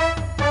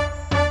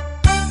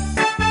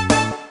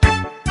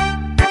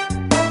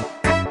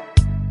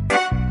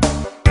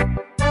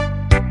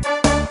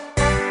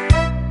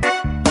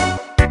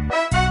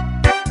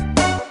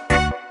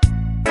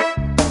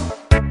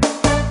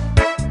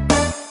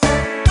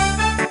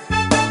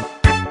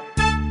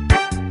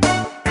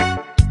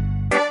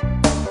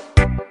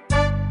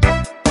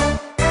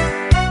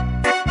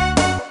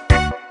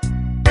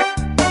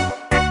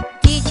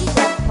 DJ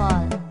John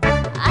Paul,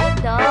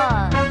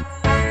 Idol.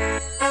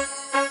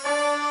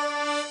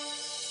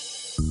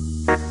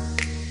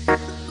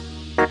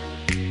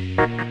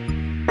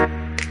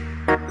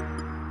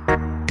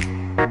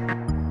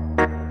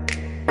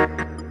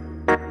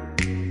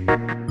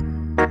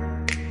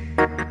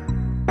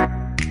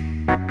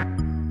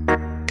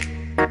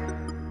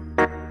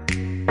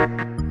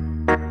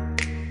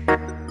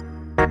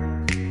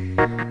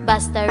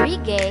 Basta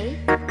Reggae,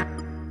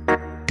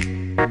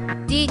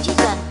 DJ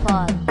John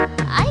Paul,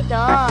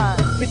 Idol.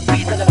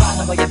 Bitbita na ba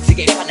na ba yan?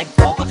 Sige,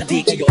 panagpo, baka di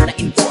kayo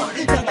na-inform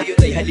na ngayon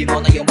ay halimaw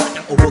na yung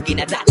batang uhugin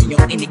na dati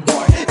yung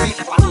in-ignore.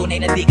 Bilang patunay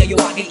na di kayo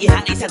aking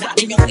ihanay sa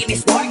dati yung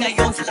in-store.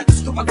 Ngayon sa lakas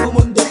ko pag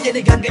bumundol, yan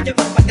ay hanggang dyan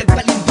pag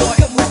nagpalindor.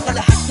 Kamusta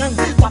lahat ng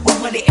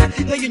papamaliit?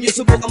 Ngayon yung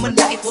subukan man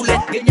lait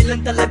ulit. Ganyan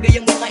lang talaga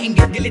yung mga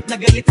inggit. Galit na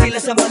galit sila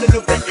sa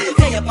malulupit.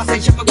 Kaya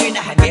pasensya pag may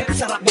nahagip.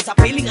 Sarap mo sa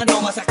piling, ano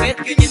masakit?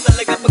 Ganyan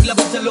talaga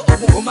paglabag sa loob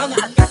mo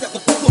umangat.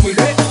 Takot ko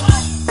kumilit.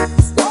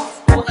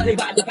 Huwag ka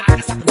diba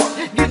nakakasakot?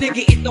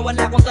 Ginigiit na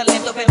wala akong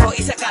talento pero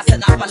isa ka sa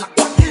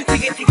napalakpak.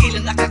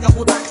 Tigil-tigilan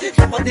nakakaputak.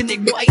 Sa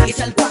padinig mo ay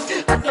isalpak.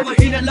 At na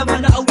mahina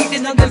laman na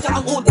awitin hanggang sa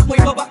ang utak mo'y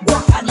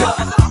mabakbak. Ano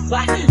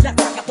ba?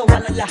 Nakakatawa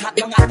lang lahat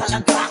mga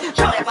talangka.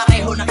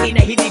 Pare-pareho ng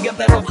hinahiligan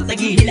pero ba't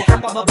naghihilahan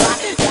pababa?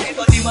 Dahil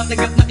ba di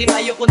matagap na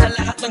kinayo ko na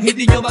lahat ng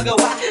hindi nyo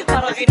magawa?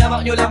 Para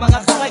kinamak nyo lamang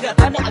ang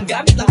karagatan na ang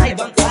gamit ng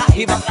ibang ka.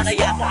 Ibang ka na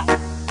yata.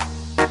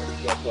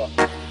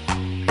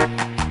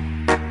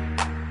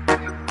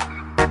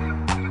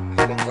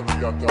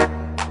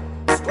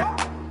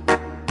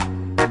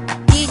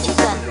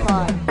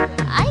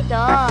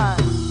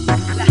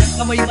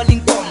 na may maling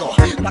tono,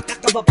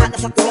 makakababa na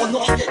sa trono.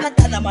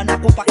 Handa naman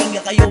ako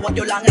pakinggan kayo, wag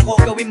nyo lang ako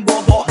gawing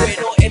bobo.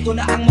 Pero eto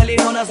na ang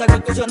malino,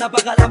 nasagot ko sa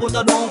napakalabong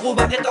tanong ko,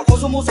 bakit ako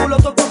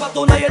sumusulot o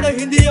papatunayan na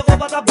hindi ako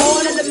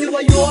patabon. Alam nyo ba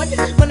yun?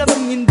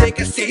 Malamang hindi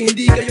kasi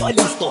hindi kayo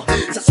alisto.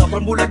 Sa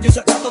sobrang bulag nyo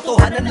sa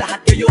katotohanan,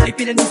 lahat kayo ay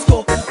pinanis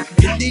ko.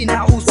 Hindi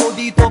na uso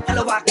dito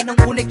palawakan ng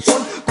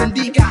koneksyon,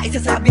 kundi ka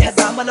isasabi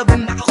hasa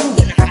malabong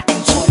nakakuha ng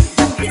atensyon.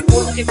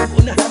 Ako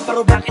nakipag-unahan, pero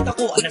bakit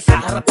ako ang nasa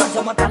harapan?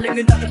 Samantalang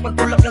yun ang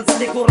nagpagtulak lang sa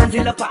likuran,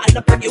 sila pa ang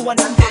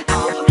napag-iwanan.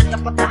 Ako pa ang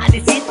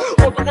napataalisin,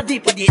 o baka di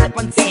pa di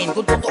napansin.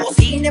 Kung totoo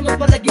sine, mas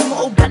palaging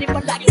maugani,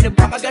 palagi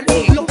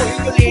nagpamagaling.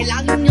 Lukoy-lukoy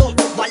lang nyo,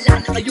 wala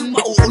na kayong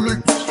mauulol.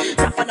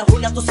 Sa panahon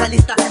na to sa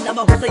listahan na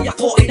mahusay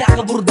ako ay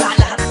nakaburda.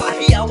 Lahat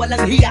pahiya,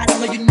 walang hiya na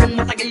ngayon yung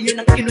matagal yun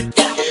ang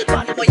kinutya.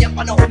 Paano ba yung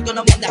panahon ko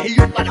naman dahil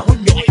yung panahon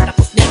nyo ay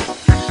tapos na?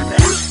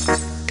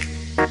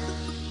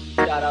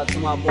 Shout out to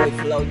my boy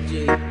Flow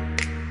G.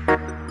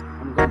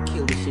 I'm gonna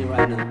kill this shit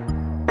right now.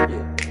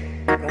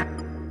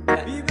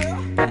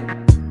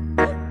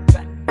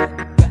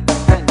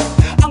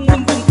 Ang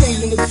mundong ko'y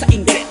lunod sa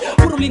ingit,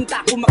 puro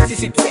linta ko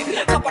magsisipsip.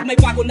 Kapag may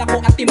bago na ko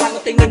at timano,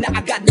 tingin na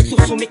agad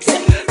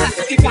nagsusumiksik.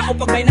 Nasasip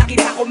ako pag may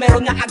nakita ko,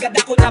 meron na agad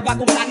ako na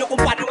bagong plano kung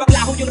paano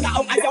maglaho yung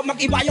taong ayaw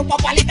mag-iba. Yung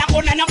papalit ako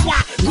na ng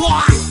bago.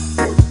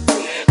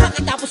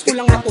 Kakatapos ko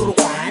lang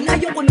maturuan,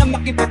 ayoko na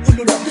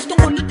makipag-ululog. Gusto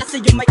ko na kasi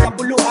yung may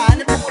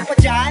kabuluhan. At bukod pa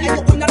dyan,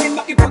 ayoko na rin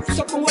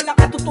makipag-usap kung walang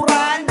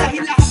katuturan.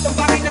 Dahil lahat ng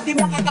bagay na di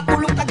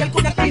makakatulong, tagal ko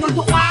na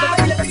tinundukan.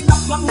 Ilagay na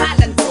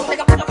pangalan ko,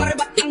 taga ko na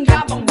karebat ang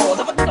yabang mo.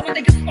 Dapat mo dapat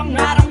tigas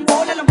pangarang mo,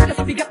 lalambot ka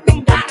sa bigat ng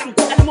barang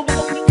ko. Alam mo ba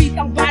kung napit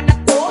ang banat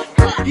ko?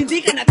 Hindi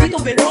ka na dito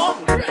belo.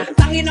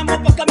 Tangin na mo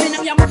pag kami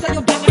nang yamot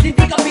sa'yo, dapat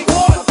hindi ka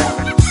bigo.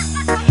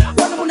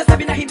 Wala mo na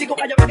sabi na hindi ko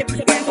kaya makipag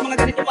sabihin sa mga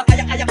ganito.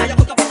 Kaya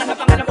ko tapat na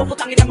pangalan mo,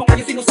 putangin na mo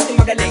kayo sinusutong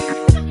magaling.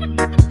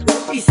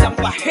 Isang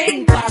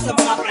pahin para sa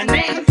mga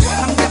praneng.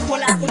 Hanggang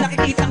wala ako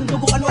nakikitang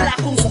duguan, wala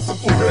akong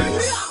susutuloy.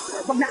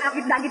 Pag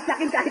naakit-dagit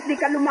sa'kin kahit di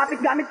ka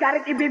lumapit, gamit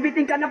karit,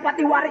 ibibiting ka ng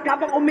patiwarik.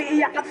 Habang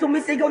umiiyak at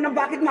sumisigaw ng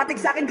bakit matik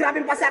sa'kin.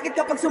 Grabing pasakit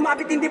kapag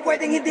sumabit, hindi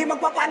pwedeng hindi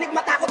magpapanik.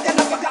 Matakot ka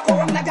na pag ako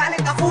ang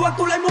nagalit. Ako ang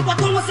tulay mo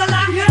patungo sa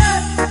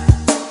langit.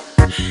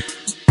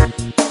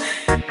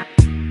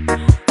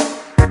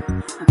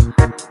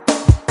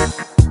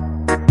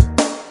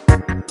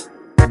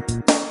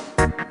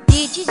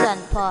 DJ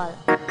John Paul,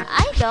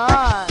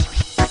 Idol.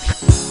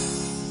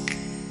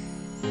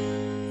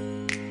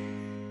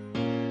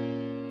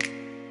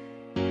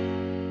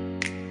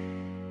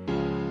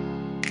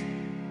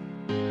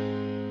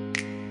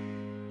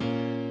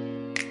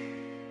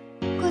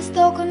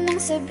 Gusto ko nang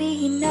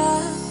sabihin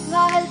na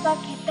mahal pa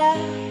kita,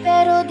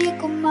 pero di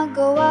ko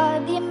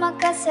magawa, di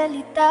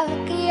makasalita.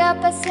 Kaya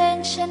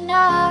pasensya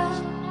na,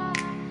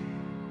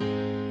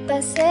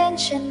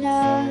 pasensya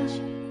na.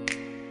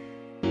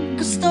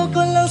 Gusto ko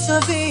lang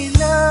sabihin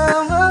na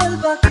mahal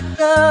ba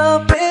kita,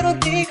 pero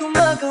di ko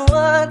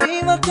magawa,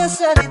 di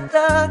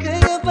makasalita.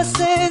 Kaya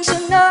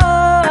pasensya na,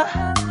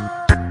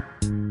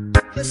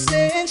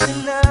 pasensya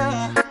na.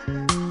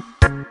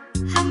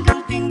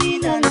 Hanggang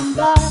tingin na lang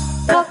ba,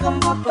 baka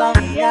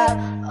mapahiya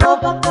o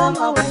baka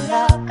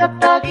mawala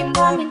kapag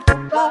inumin ko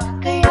pa.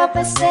 Kaya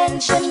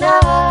pasensya na,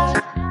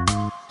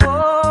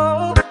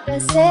 oh,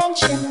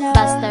 pasensya na.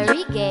 Basta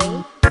Reggae,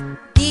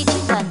 DJ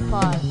John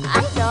Paul,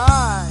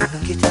 Idol.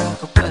 Nang kita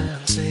ko pa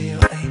lang sa'yo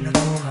ay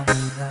nakuha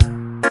mo na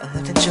ang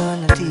atensyon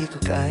na di ko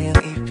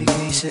kayang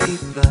ibigay sa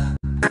iba.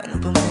 Ano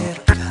ba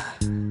meron ka?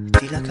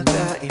 Tila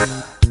kakaiba,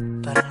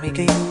 parang may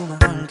gayuma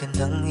ang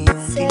gandang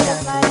iyong Sarap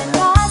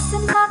tinadala.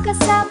 maranasan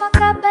makasama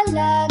ka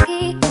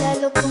palagi,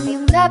 lalo kung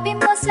yung labi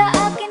mo sa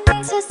akin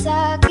ay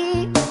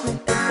sasagi.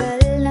 Matagal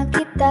na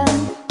kitang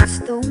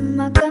gustong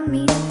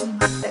makamit,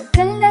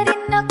 matagal na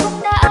rin akong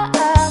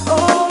naaakit.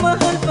 Oh,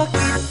 mahal pa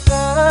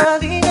kita,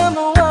 di na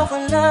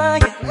mawawala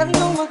yan.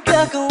 Anong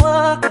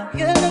magagawa ko?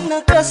 Yan ang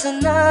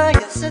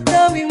nakasanaya. Sa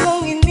dami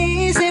mong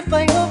inisip,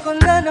 ayoko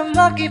na na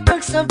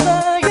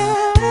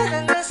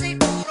makipagsabayan. Na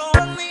siguro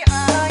ang may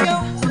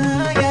ayaw,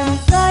 sayang.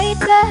 Fight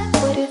back,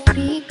 what if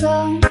we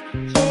go?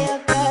 Yeah,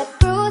 I got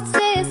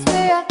bruises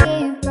where I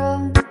came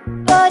from,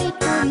 but it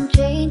wouldn't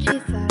change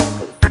if I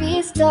could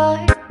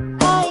restart.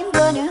 I'm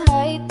gonna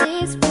hide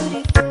these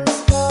beautiful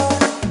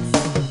scars.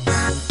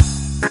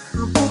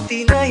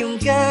 Mabuti na yung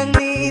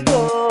ganito,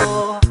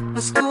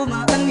 mas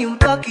gumaan yung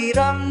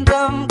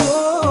pakiramdam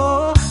ko.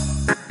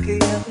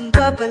 Kaya kung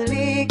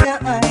babalik ka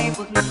ay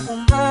huwag nang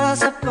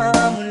umasa pa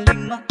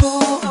muling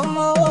makuha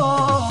mo.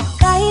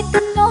 Kahit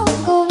anong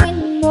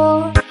gawin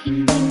mo,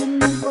 hindi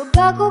naman ko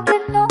bago,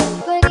 ganun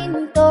pa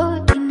rin to.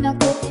 Di na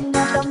ko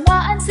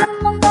tinatamaan sa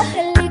mga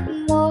halik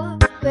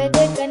mo.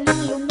 Pwede ka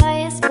nang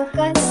lumayas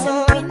bukas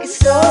sa pinto.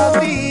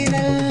 Isabi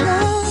na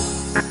lang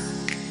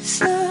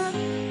sa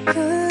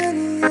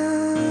kanya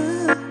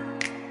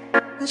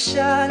na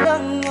siya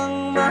lang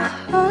ang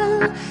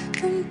mahal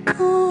ng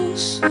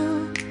puso,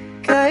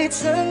 kahit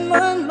saan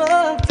man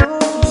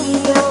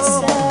magtungo.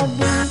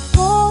 Sabi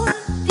mo,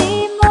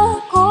 di mo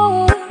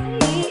ko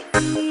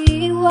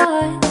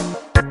iiwan,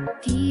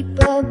 di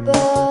pa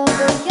ba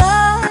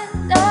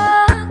bayaan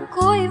ako?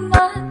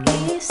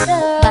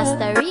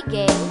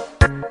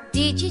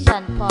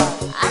 Paul,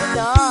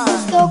 idol.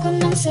 Gusto ko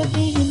nang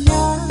sabihin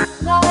na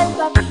mahal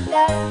pa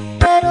kita,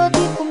 pero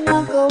di ko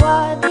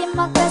magawa, di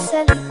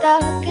makasalita,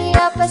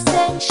 kaya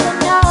pasensya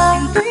na.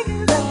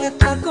 Hindi lang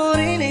at ako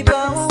rin ay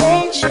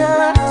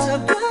Pasensya.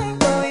 sabay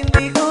ko,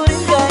 hindi ko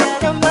rin kaya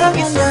na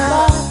mag-isa.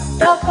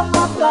 Baka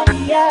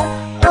mapahiya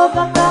o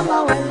baka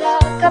mawala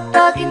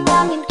kapag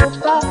inamin ko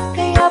pa,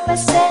 kaya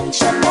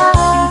pasensya na.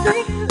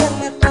 Hindi lang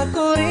at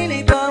ako rin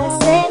ay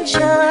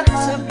Pasensya.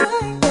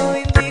 sabay ko,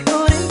 hindi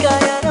ko rin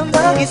kaya na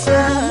mag-isa.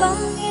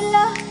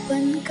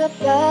 Mangilapan ka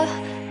ba?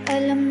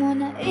 Alam mo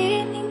na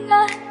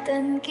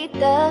iningatan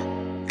kita,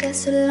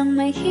 kaso lang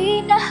may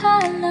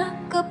hinahanap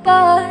ka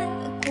pa.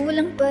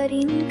 Nagkulang pa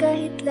rin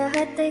kahit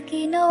lahat ay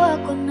ginawa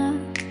ko na.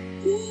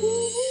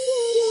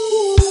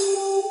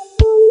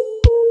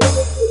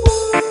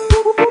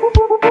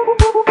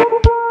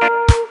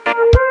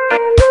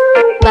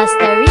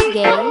 Basta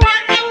Reggae,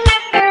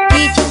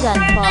 DJ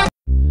John Paul.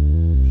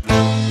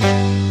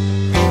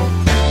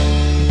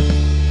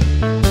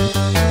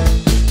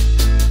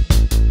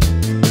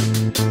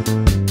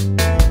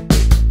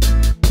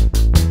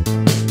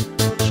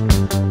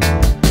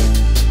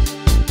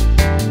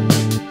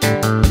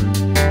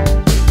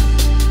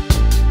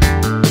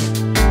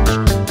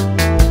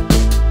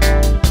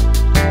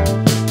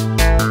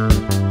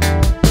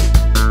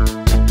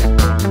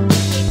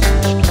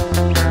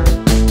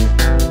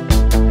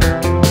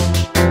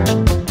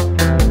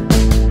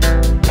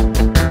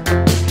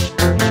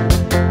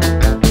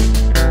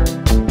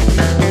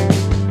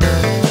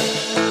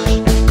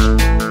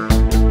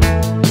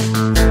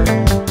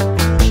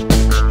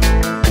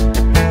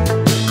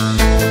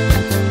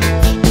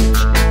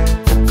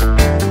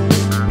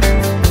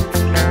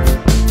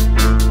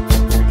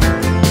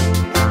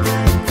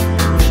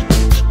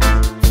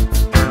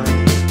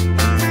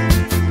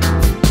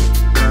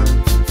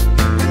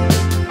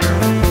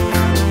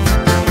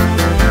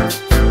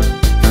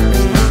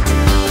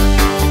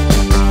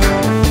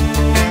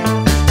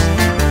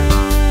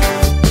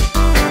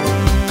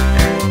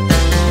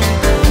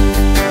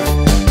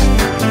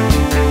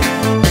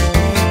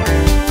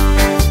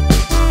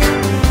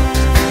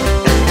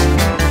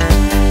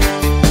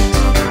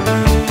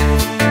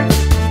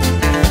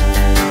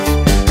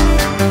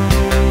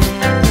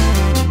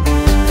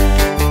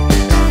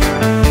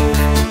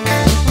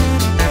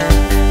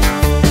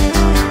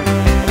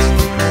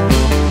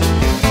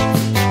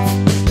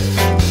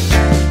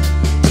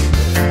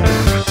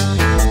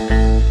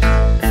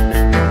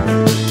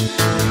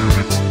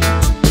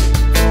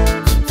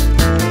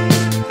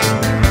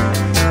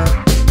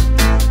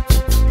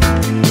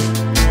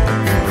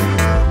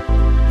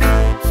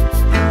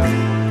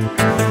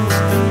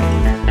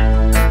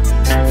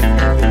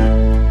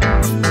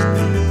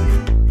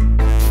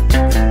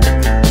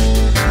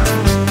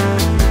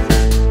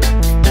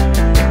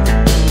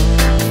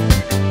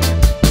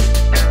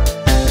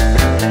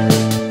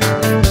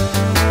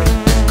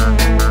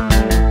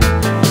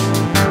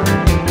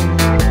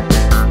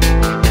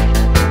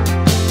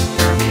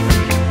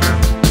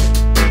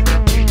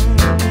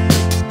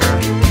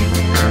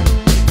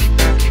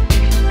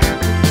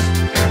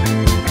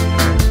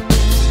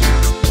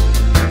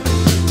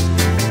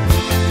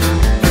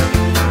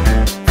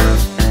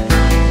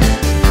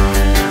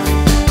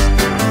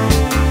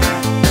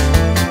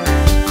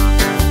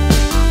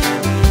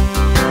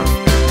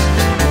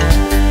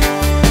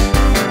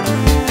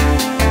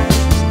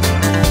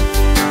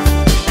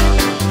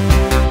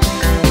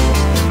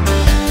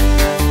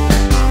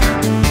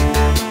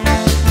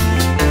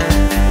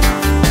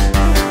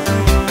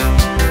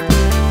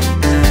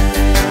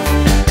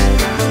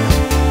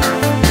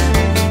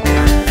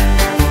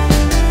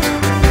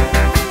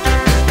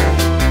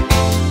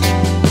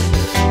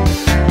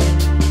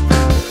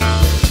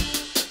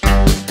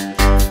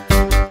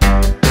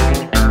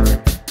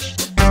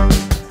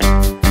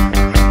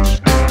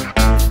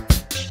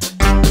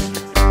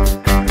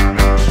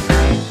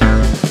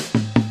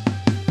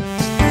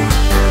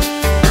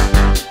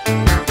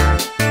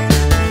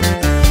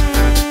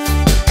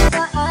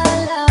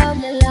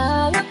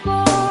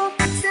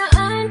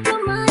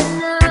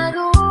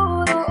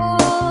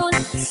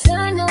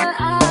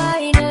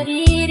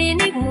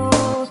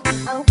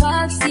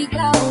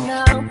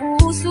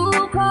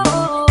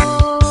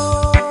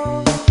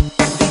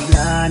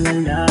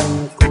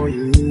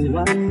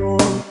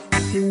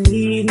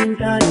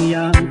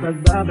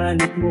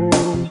 pagbabalik mo.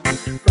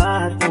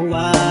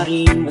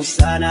 Patawarin mo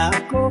sana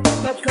ako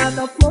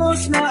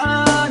pagkatapos na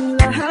ang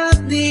lahat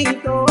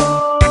dito.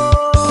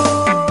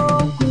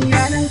 Kung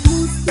yan ang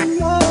gusto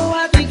mo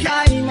at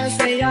ika'y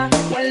masaya,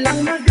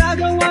 walang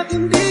magagawa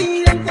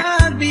kundi ang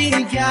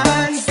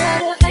pagbigyan.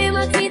 Sana ay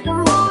makita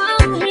mo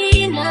ang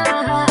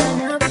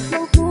hinahanap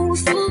ng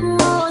puso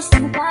mo sa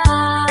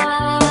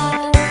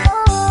pag.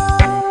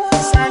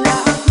 Sana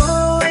ako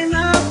ay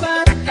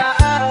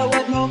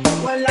mapatawad mo,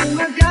 walang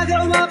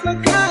magagawa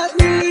pagkat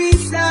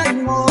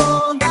nilisan mo.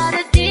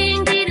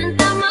 Darating din ang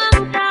tamang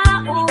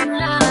taon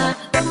na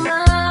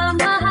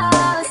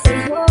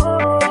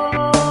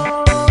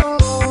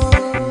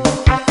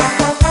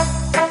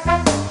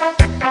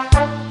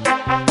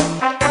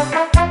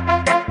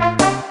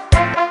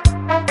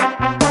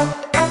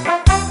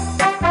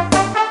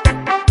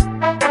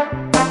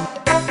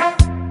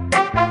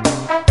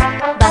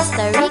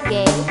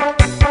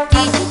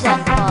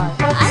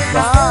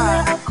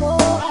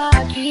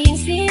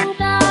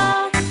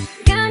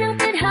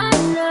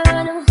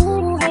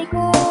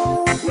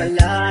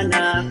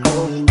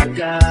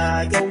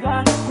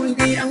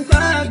kundi ang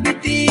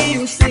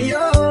pagbitiw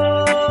sa'yo.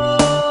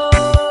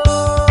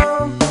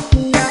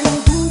 Dahil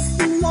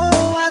gusto mo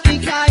at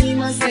ika'y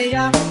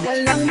masaya,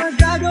 walang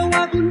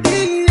magagawa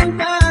kundi ang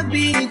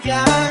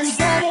pagbigyan.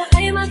 Sana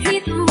ay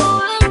makita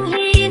mo ang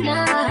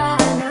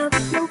hinahanap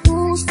ng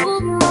puso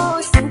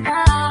mo,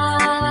 sinta.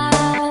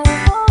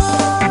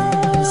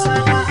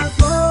 Sana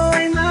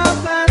ako'y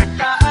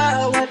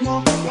mapatawad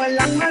mo,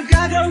 walang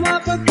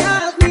magagawa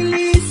pagkat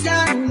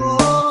nilisan mo.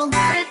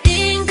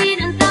 Parating din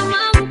ang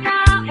tamang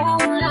tao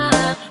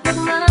na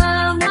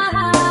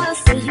magmamahal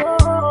sa'yo.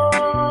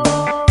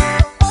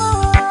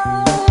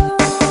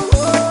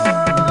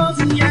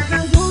 Kung yan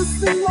ang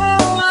gusto mo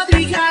at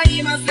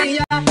ika'y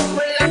masaya,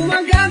 walang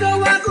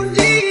magagawa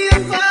kundi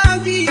ang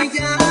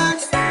pagbigyan.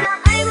 Sana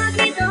ay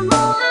makita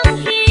mo ang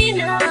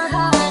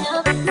hinahanap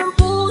ng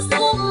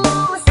puso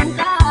mo,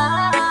 sinta.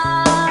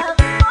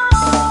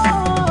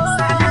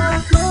 Sana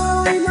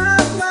ako'y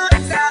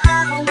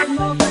mapatawad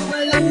mo,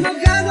 walang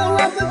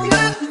magagawa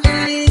pagkat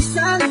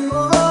nilisan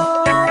mo.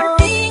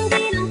 Parating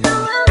din ang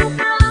tamang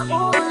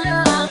tao na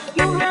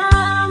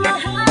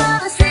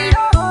magmamahal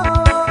sa'yo.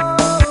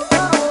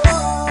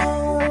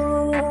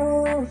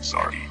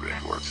 Sorry,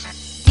 Records.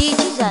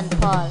 DJ John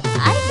Paul,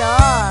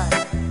 Idol.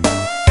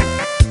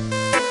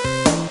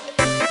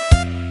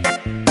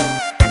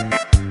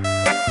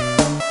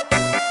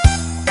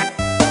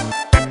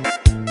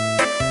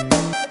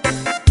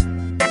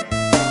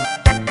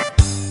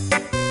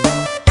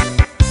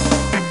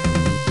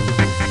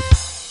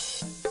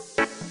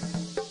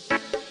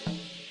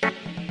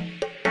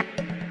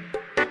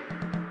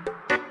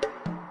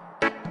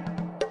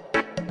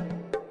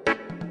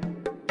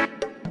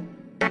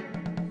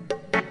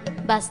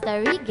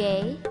 Basta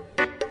Reggae,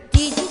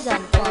 DJ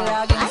John Paul,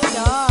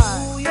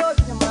 Idol. Uyod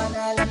naman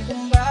alam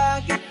kung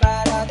bakit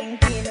parating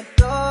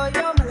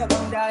pinatoyo,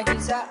 malamang dahil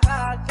sa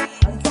akin.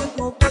 Ang cute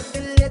mo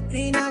pagdilit,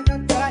 di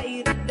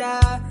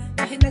nakakairita.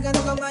 Kahit na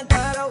gano'n ka man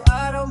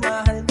araw-araw,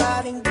 mahal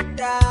pa rin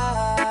kita.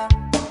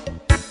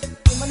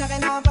 Di mo na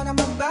kailangan pa na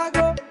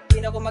magbago,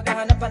 di na ako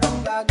maghahanap pa ng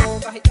bago.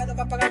 Kahit ano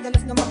ka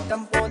pagkadalas na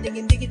magtampo,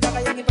 hindi kita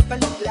kayang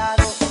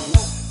ipagpaliklaro.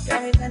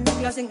 Kahit anong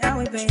klaseng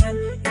away ba yan,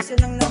 isa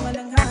lang naman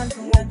ang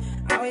hahantungan.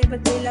 Away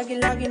ba't di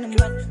lagi-lagi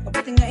naman,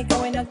 mabuti nga ikaw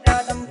ay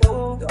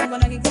nagtatampo. Doon ko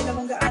nakikita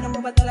kung gaano mo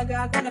ba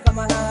talaga ako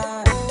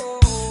nakamahal.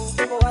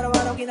 Gusto ko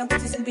araw-araw kitang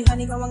pagsisilbihan,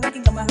 ikaw ang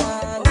aking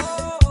kamahal.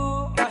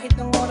 Kahit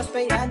nung oras pa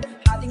yan,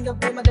 hating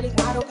gabi, madaling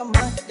araw ka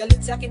man.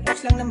 Galit sa'kin, ox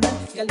lang naman,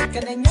 galit ka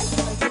na yan.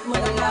 Ang cute mo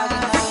lang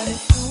lagi.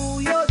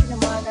 Suyo, di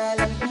naman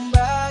alam kung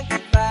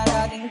bakit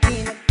parating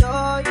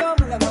pinatoyo,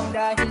 malamang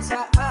dahil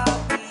sa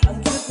akin. Ang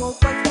cute mo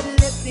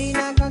pagkalit, di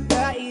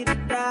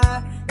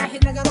nakakairita.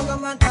 Kahit na gano'n ka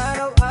man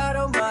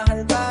araw-araw, mahal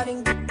pa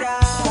rin kita.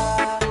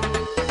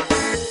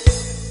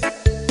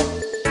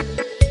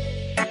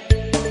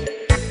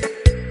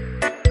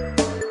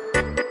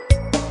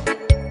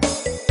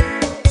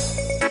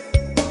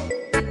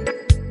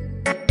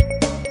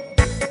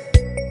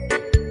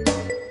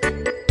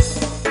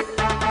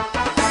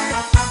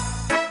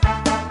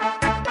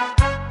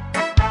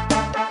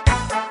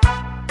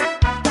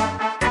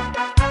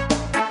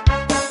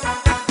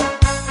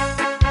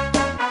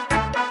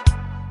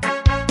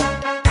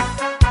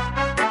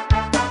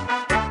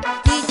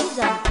 DJ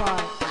John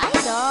Paul,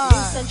 Idol.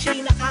 Minsan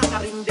siya'y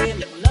nakakarindi,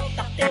 ng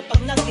takte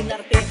pag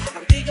nagkinarte.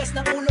 Ang tigas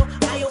ng ulo,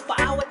 ayaw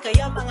paawat,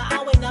 kaya mga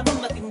away namin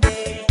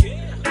matindi.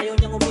 Ayaw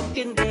niyang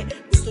umintindi,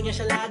 gusto niya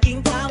siya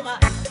laging tama.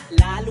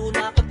 Lalo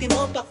na pag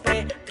tinopak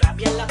pre,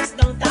 grabe ang lakas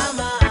ng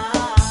tama.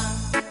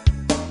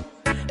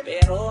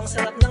 Pero ang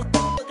sarap ng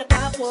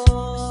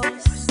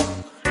pagkatapos,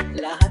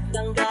 lahat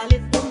ng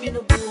galit mong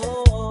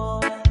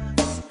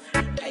binubuhos.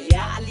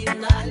 Kaya aliw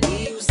na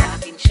aliw,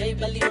 sa'kin siya'y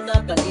baliw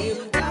na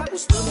baliw.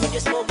 Tapos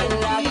lumigas mo ka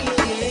lagi.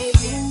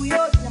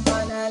 Uyod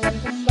naman alam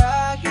kung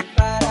bakit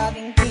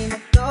parating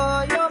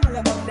pinatoyo,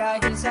 malamang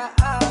dahil sa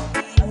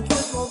akin. Ang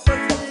cute mo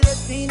pagkalit,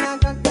 di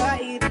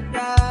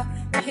nakakairita.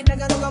 Kahit na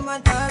gano'n ka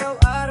man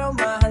araw-araw,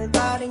 mahal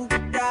pa rin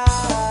kita.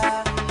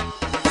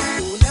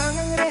 Kulang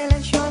ang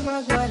relasyon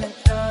pag walang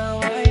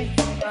away,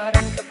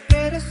 parang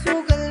kape na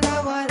sugal na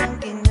walang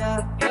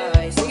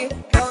tinapay. Sige,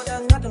 ikaw na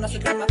nga ito nasa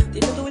kama,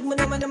 tinutuwid mo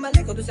naman ang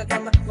mali ko doon sa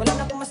kama. Wala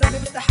na akong masabi,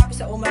 basta happy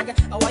sa umaga.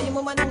 Awayin mo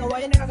man ang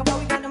awayan,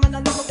 nakakabawi ka naman.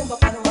 Alam mo kung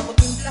paano ako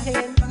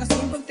timplahin. Mga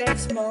simple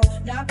text mo,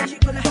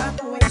 na-appreciate ko lahat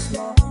ng ways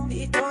mo.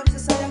 Di ito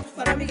nasasayang,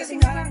 marami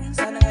kasing harang.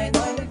 Sana ngayon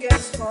ay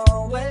mag-gets mo.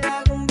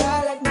 Wala akong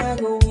balak na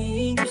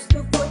gawin,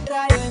 gusto ko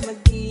tayo'y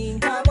maging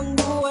habang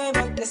buhay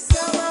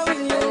magkasama.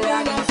 Will you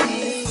laging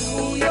sing?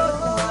 Uyod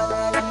naman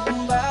alam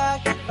kung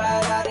bakit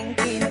parating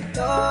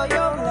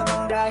pinatoyo,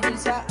 malamang dahil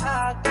sa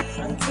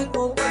akin. Ang cute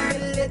mo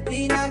pagkalit,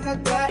 di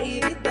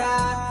nakakairita.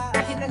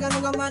 Kahit na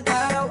gano'n ka man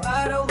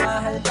araw-araw,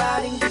 mahal pa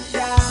rin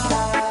kita.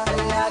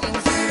 Laging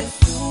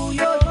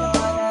sinusuyod,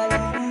 naman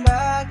alam kung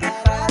bakit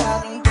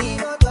parating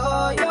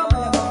pinatoyo,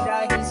 malamang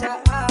dahil sa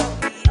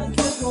akin. Ang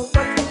cute mo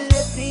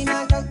pagkalit, di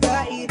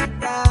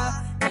nakakairita.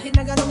 Kahit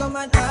na gano'n ka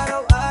man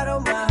araw-araw,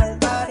 mahal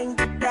pa rin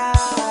kita.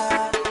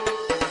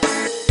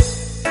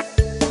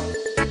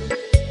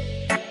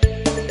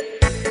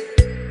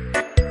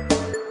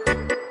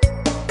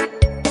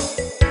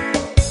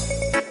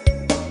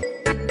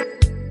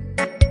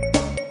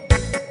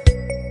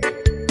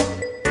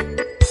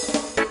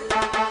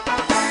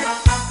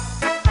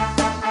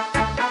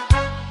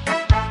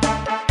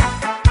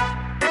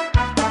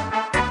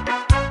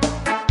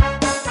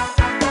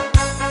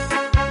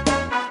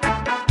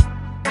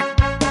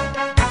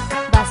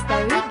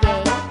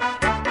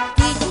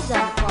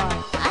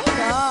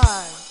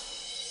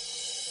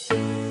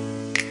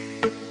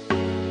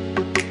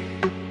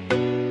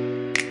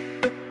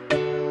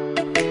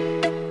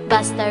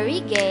 Basta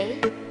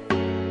Reggae,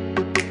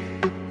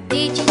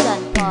 DJ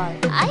John Paul,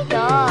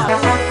 Idol.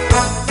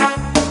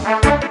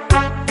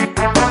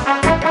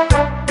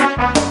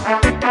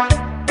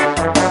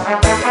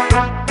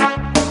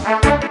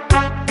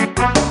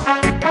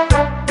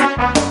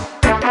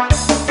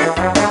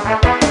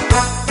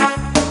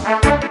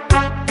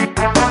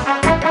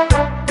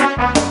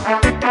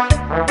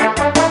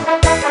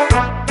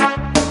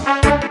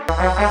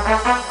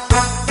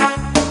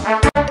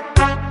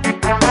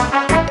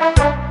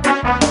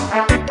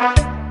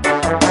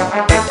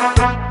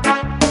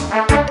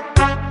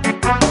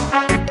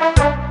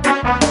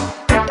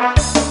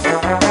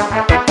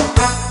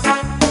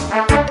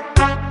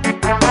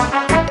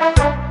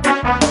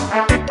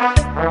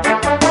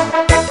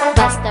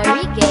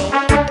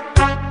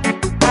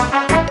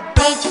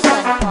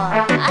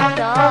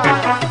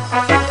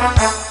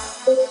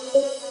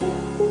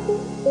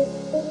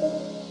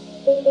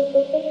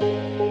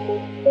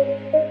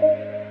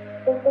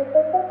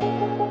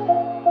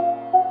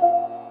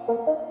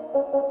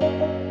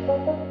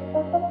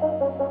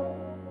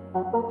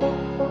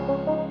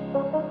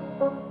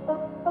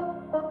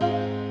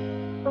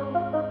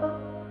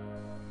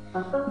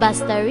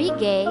 Basta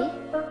Reggae,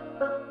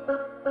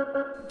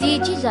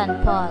 DJ John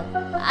Paul,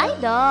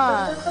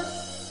 Idol.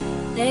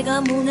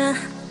 Teka muna,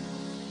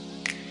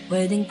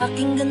 pwedeng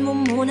pakinggan mo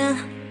muna.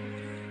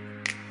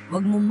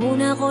 Wag mo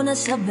muna ako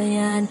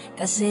nasabayan,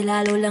 kasi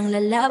lalo lang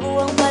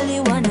lalabo ang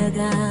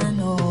paliwanagan.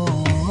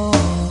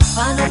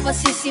 Paano pa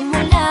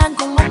sisimulan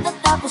kung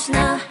matatapos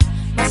na?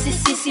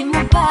 Masisisi mo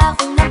ba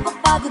kung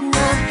napapagod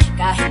na?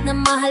 Kahit na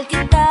mahal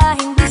kita,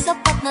 hindi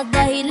sapat na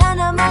dahilan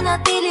na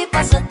manatili pa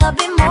sa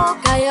tabi mo.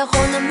 Kaya ko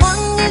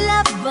namang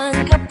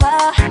ilaban ka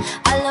pa,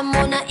 alam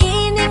mo na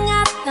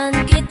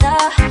iningatan kita,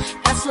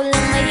 kaso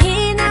lang may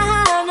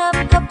hinahanap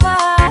ka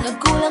pa.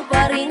 Nagkulang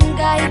pa rin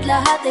kahit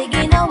lahat ay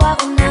ginawa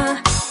ko na.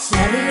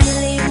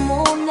 Sarili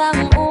mo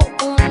nang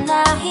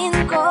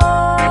uunahin ko,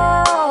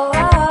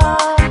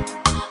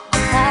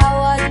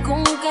 patawad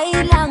kung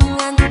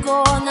kailangan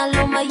ko na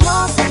lumayo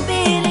sa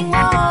piling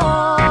mo.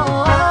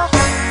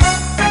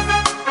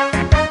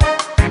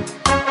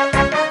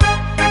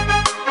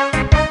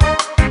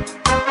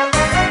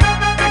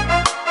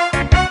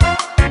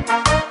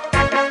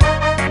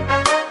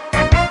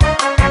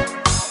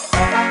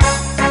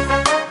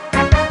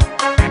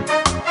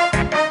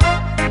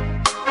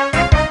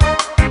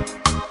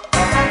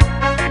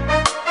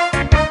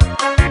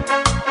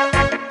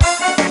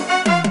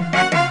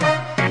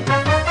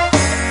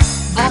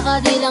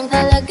 Di lang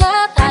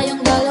talaga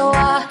tayong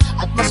dalawa,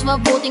 at mas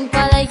mabuting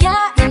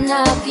palayain na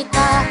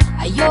kita.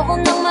 Ayoko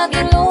nang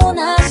maging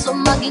lunas o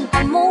maging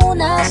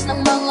pamunas ng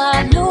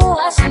mga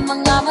luha sa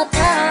mga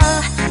mata.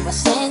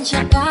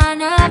 Pasensya ka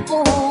na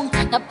kung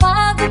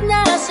napagod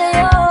na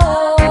sa'yo.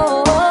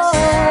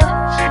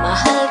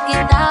 Mahal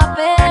kita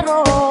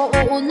pero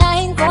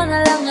uunahin ko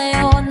na lang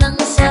ngayon ang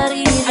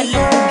sarili ko.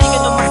 Alam ko di ka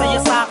na masaya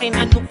sa'kin,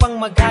 ano pang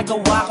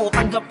magagawa ko?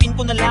 Tanggapin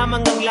ko na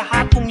lamang ang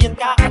lahat kung yan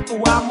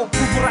kakatuwa mo.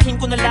 Buburahin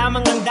ko na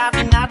lamang ang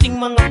dati nating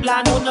mga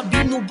plano na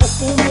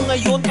binubuo mo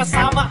ngayon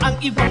kasama ang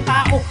ibang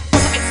tao.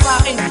 Masakit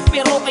sa'kin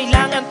pero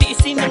kailangan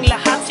tiisin ang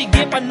lahat.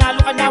 Sige,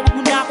 panalo ka na, huwag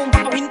mo na akong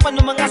bakawin pa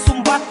ng mga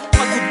sumbat.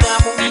 Pagod na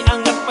akong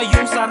iangat pa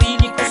yung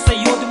sarili ko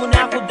sa'yo. Di mo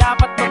na ako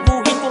dapat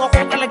baguhin kung ako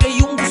talaga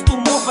yung gusto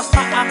mo. Basta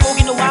ako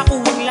ginawa ko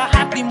ang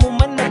lahat, di mo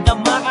man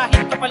nadama.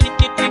 Kahit kapalit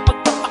nito'y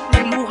pagtatak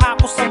ng luha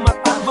ko sa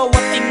mata.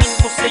 Bawat tingin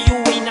ko sa'yo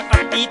ay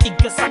nakatitig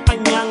ka sa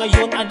kanya.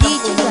 Ngayon alam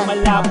ko na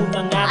malabo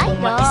na nga kung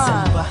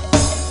maisamba.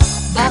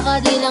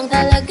 Baka di lang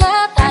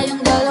talaga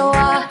tayong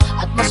dalawa,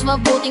 at mas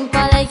mabuting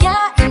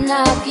palayain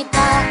na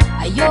kita.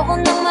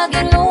 Ayoko nang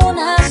maging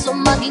lunas o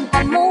maging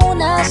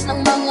pamunas ng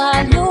mga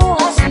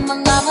luha sa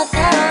mga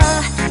mata.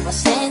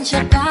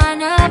 Pasensya ka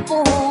na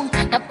kung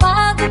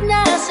napagod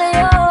na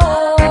sa'yo.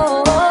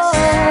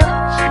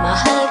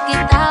 Mahal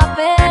kita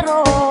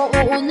pero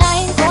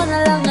uunahin ko na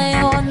lang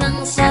ngayon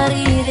ang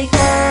sarili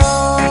ko.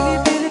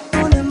 Pinipilit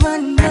ko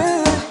naman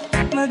na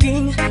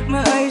maging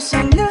maayos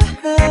ang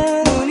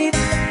lahat, ngunit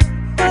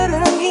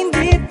parang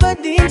hindi pa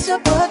din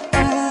sapat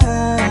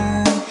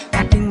ang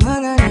ating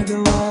mga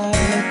nagawa.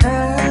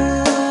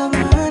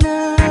 Tama na,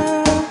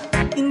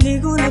 hindi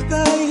ko na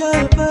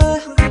kaya pa,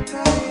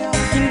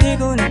 hindi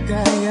ko na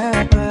kaya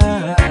pa,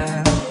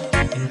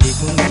 hindi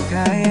ko na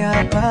kaya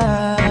pa.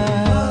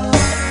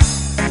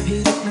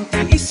 Pilit ng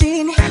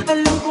tiisin,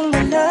 alam kong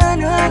wala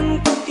nang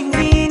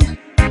pagtingin,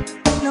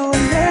 na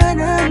wala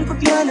nang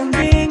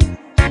paglalambing,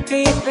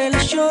 kaya't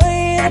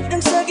relasyo'y hirap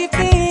ng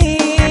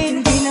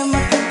sagipin. Hindi na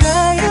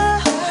makakaya,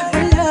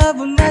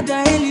 malabo na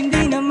dahil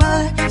hindi na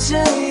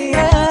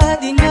masaya.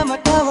 Di na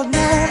matawag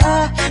na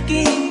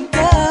akin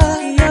ka,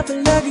 kaya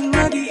palaging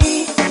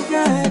mag-iingat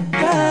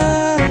ka.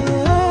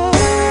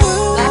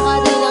 Baka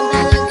di lang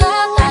talaga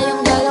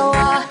tayong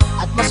dalawa,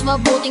 at mas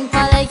mabuting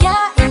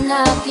palayain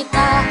na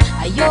kita.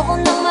 Ayoko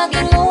nang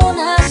maging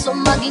lunas o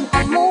maging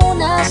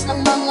pamunas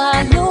ng mga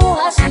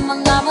luha sa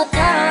mga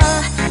mata.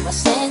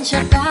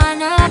 Pasensya ka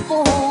na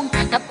kung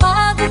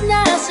napagod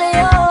na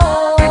sa'yo.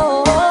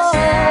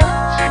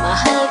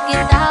 Mahal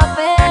kita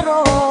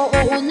pero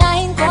uunahin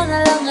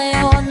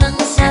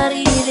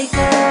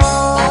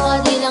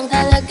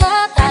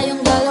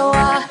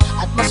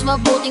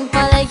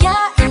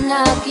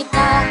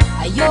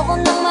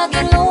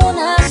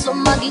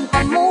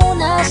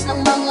Nagbubuhos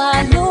ng mga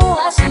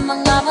luha sa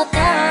mga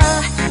mata.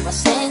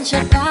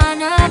 Pasensya ka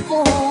na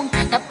kung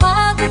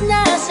napagod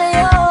na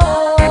sa'yo.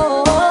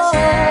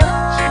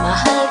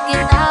 Mahal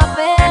kita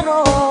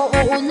pero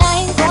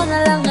uunahin ko na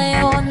lang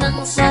ngayon ang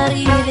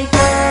sarili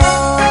ko.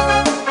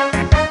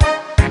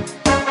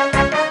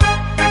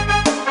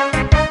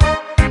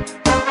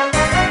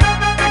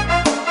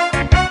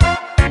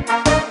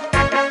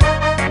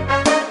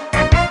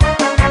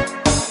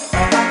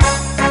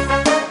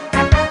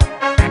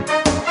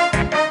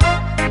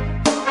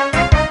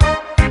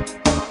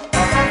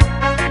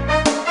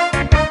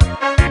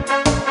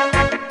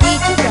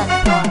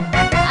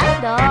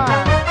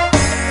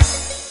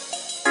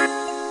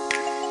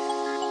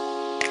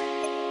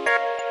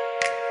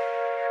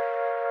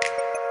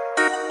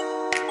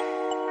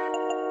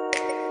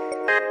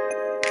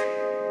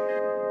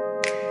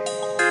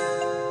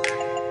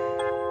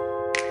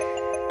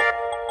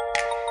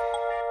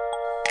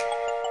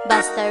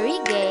 Basta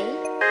Reggae,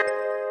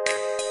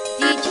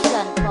 DJ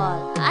John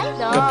Paul,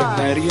 Idol. Kapag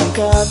nariyan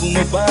ka,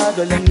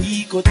 bumabagal ang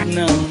ikot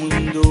ng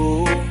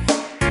mundo.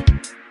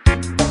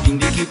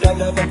 Hindi kita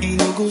dapat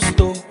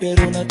ginugusto,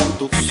 pero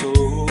natutukso.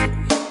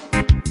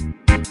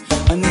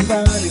 Anong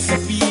ba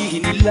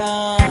sabihin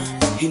nila?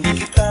 Hindi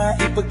kita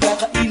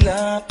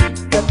ipagkakailap.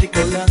 Kat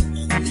ikaw lang,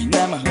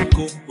 minamahal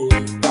ko,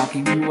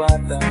 aking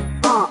diwata.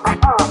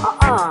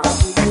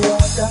 Aking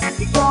diwata,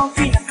 ikaw ang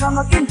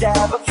pinakamaganda.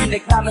 Pag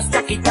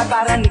pinagmamasdan kita,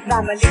 parang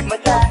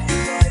nagmamaligmata.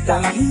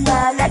 Tamang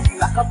hinala, di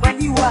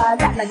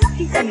makapaniwala na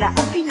nakita na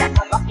ang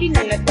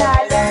pinakamakinang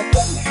natala.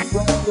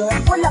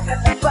 Wala ka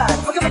tapat,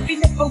 pagkamat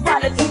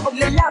pinagbawalan, di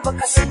paglalaban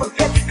ka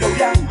sapagkat ikaw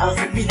lang ang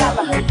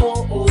minamahal ko,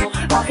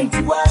 aking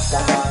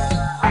diwata.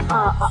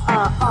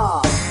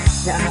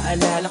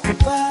 Naaalala ko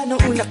pa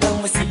nung una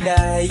kang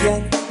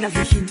masilayan.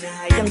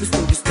 Nanghihinayang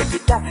gusto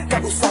kita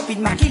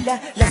kausapin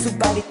makilala,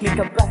 subalit may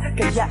kaba,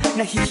 kaya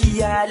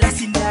nahihiyala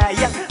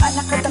sinayang.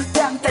 Anak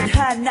katangtang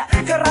tadhana,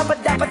 karapat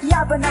dapat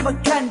laban na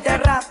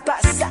magkandara pa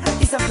sa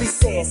isang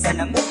prinsesa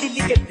na may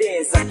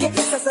delikadesa. Kaya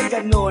isa sa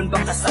ganon,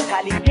 baka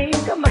sakaling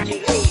ngayon ka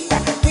maging reyna.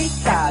 Wait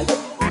tayo,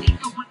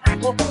 ikaw at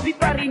ako, di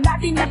pa rin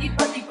natin ang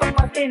iba't ibang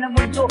parte ng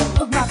mundo.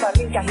 Tugma pa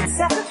rin kahit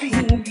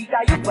sabihin hindi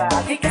tayo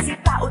bagay, kasi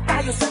tao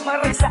tayo sa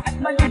maragsa at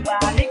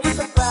malubanay ko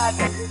sa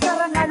bagay.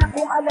 Karangalan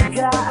kong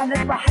alagaan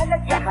at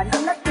pahalagahan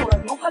ang natural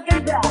mong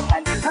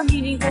kagandahan.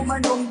 Aminin ko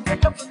manong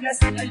kapag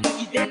nasa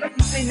paligid,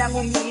 pati nang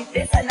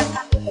umingiti, sanang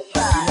ako na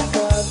ba?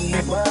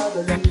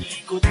 Bumabagal ang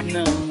ikot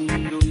ng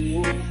mundo.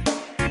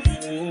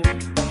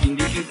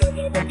 Hindi kita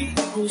dapat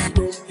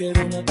gusto,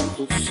 pero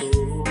natutukso.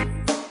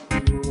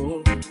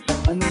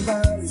 Ano ba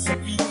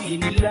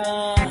sabihin nila?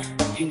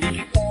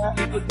 Hindi kita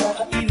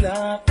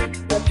ipagkakailap.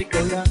 At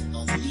ikaw lang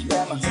ang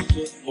minamahal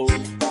ko,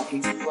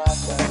 aking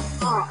diwata.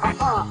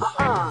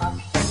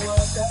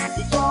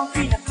 Ikaw ang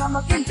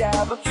pinakamaganda.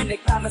 Pag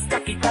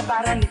pinagmamasdan kita,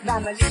 parang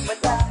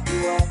nagmamaligmata.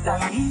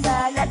 Tamang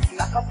hinala, di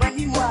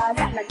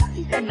makapaniwala na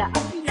nakita na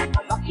ang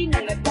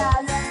pinakamakinang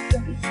natala.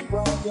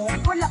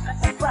 Wala ka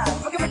tapat,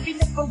 pagkamat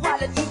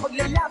pinagbawalan, di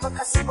paglalaban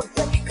ka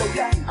sapagkat ikaw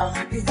lang ang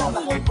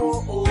minamahal ko,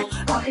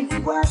 aking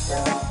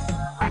diwata.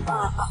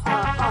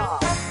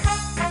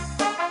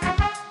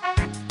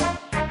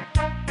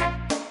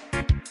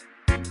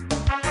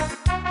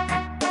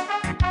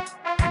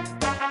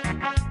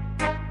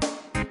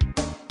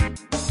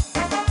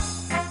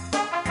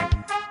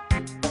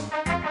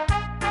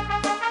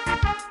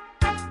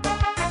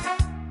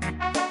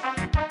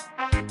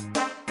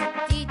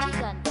 DJ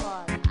John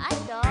Paul,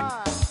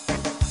 Idol.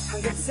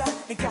 Hanggang sa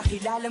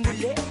nagkakilala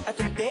muli at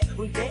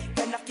unti-unti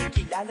ka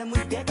nakikilala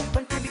muli.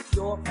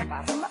 Pantuliklop na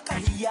para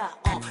makahiya,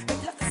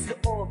 naglakas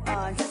loob,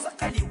 yan sa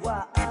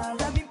kaliwaan.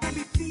 Daming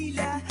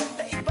pumipila,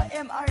 taiba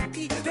MRT,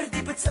 pero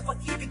di ba't sa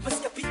pag-ibig mas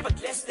kapit pag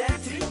less than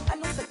 3?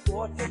 Anong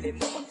sagot? Pwede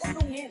mo kong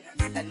tanungin.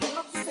 Tanong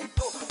ako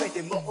sa'yo,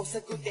 pwede mo kong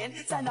sagutin.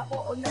 Sana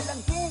oo na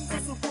lang din,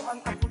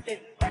 susubukang abutin.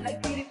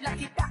 Panaginip lang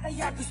kita,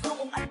 kaya gusto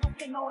kong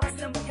antukin. Oras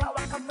na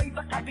magkawak kamay,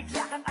 baka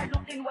bigla kang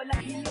alutin.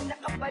 Walang hiling na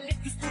kapalit,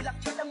 gusto lang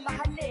kitang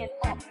mahalin.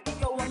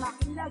 Ikaw ang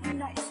aking lagi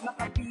nais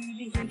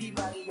makapiling. Hindi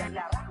Maria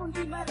Clara,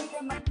 kundi Maria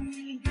Magdalena.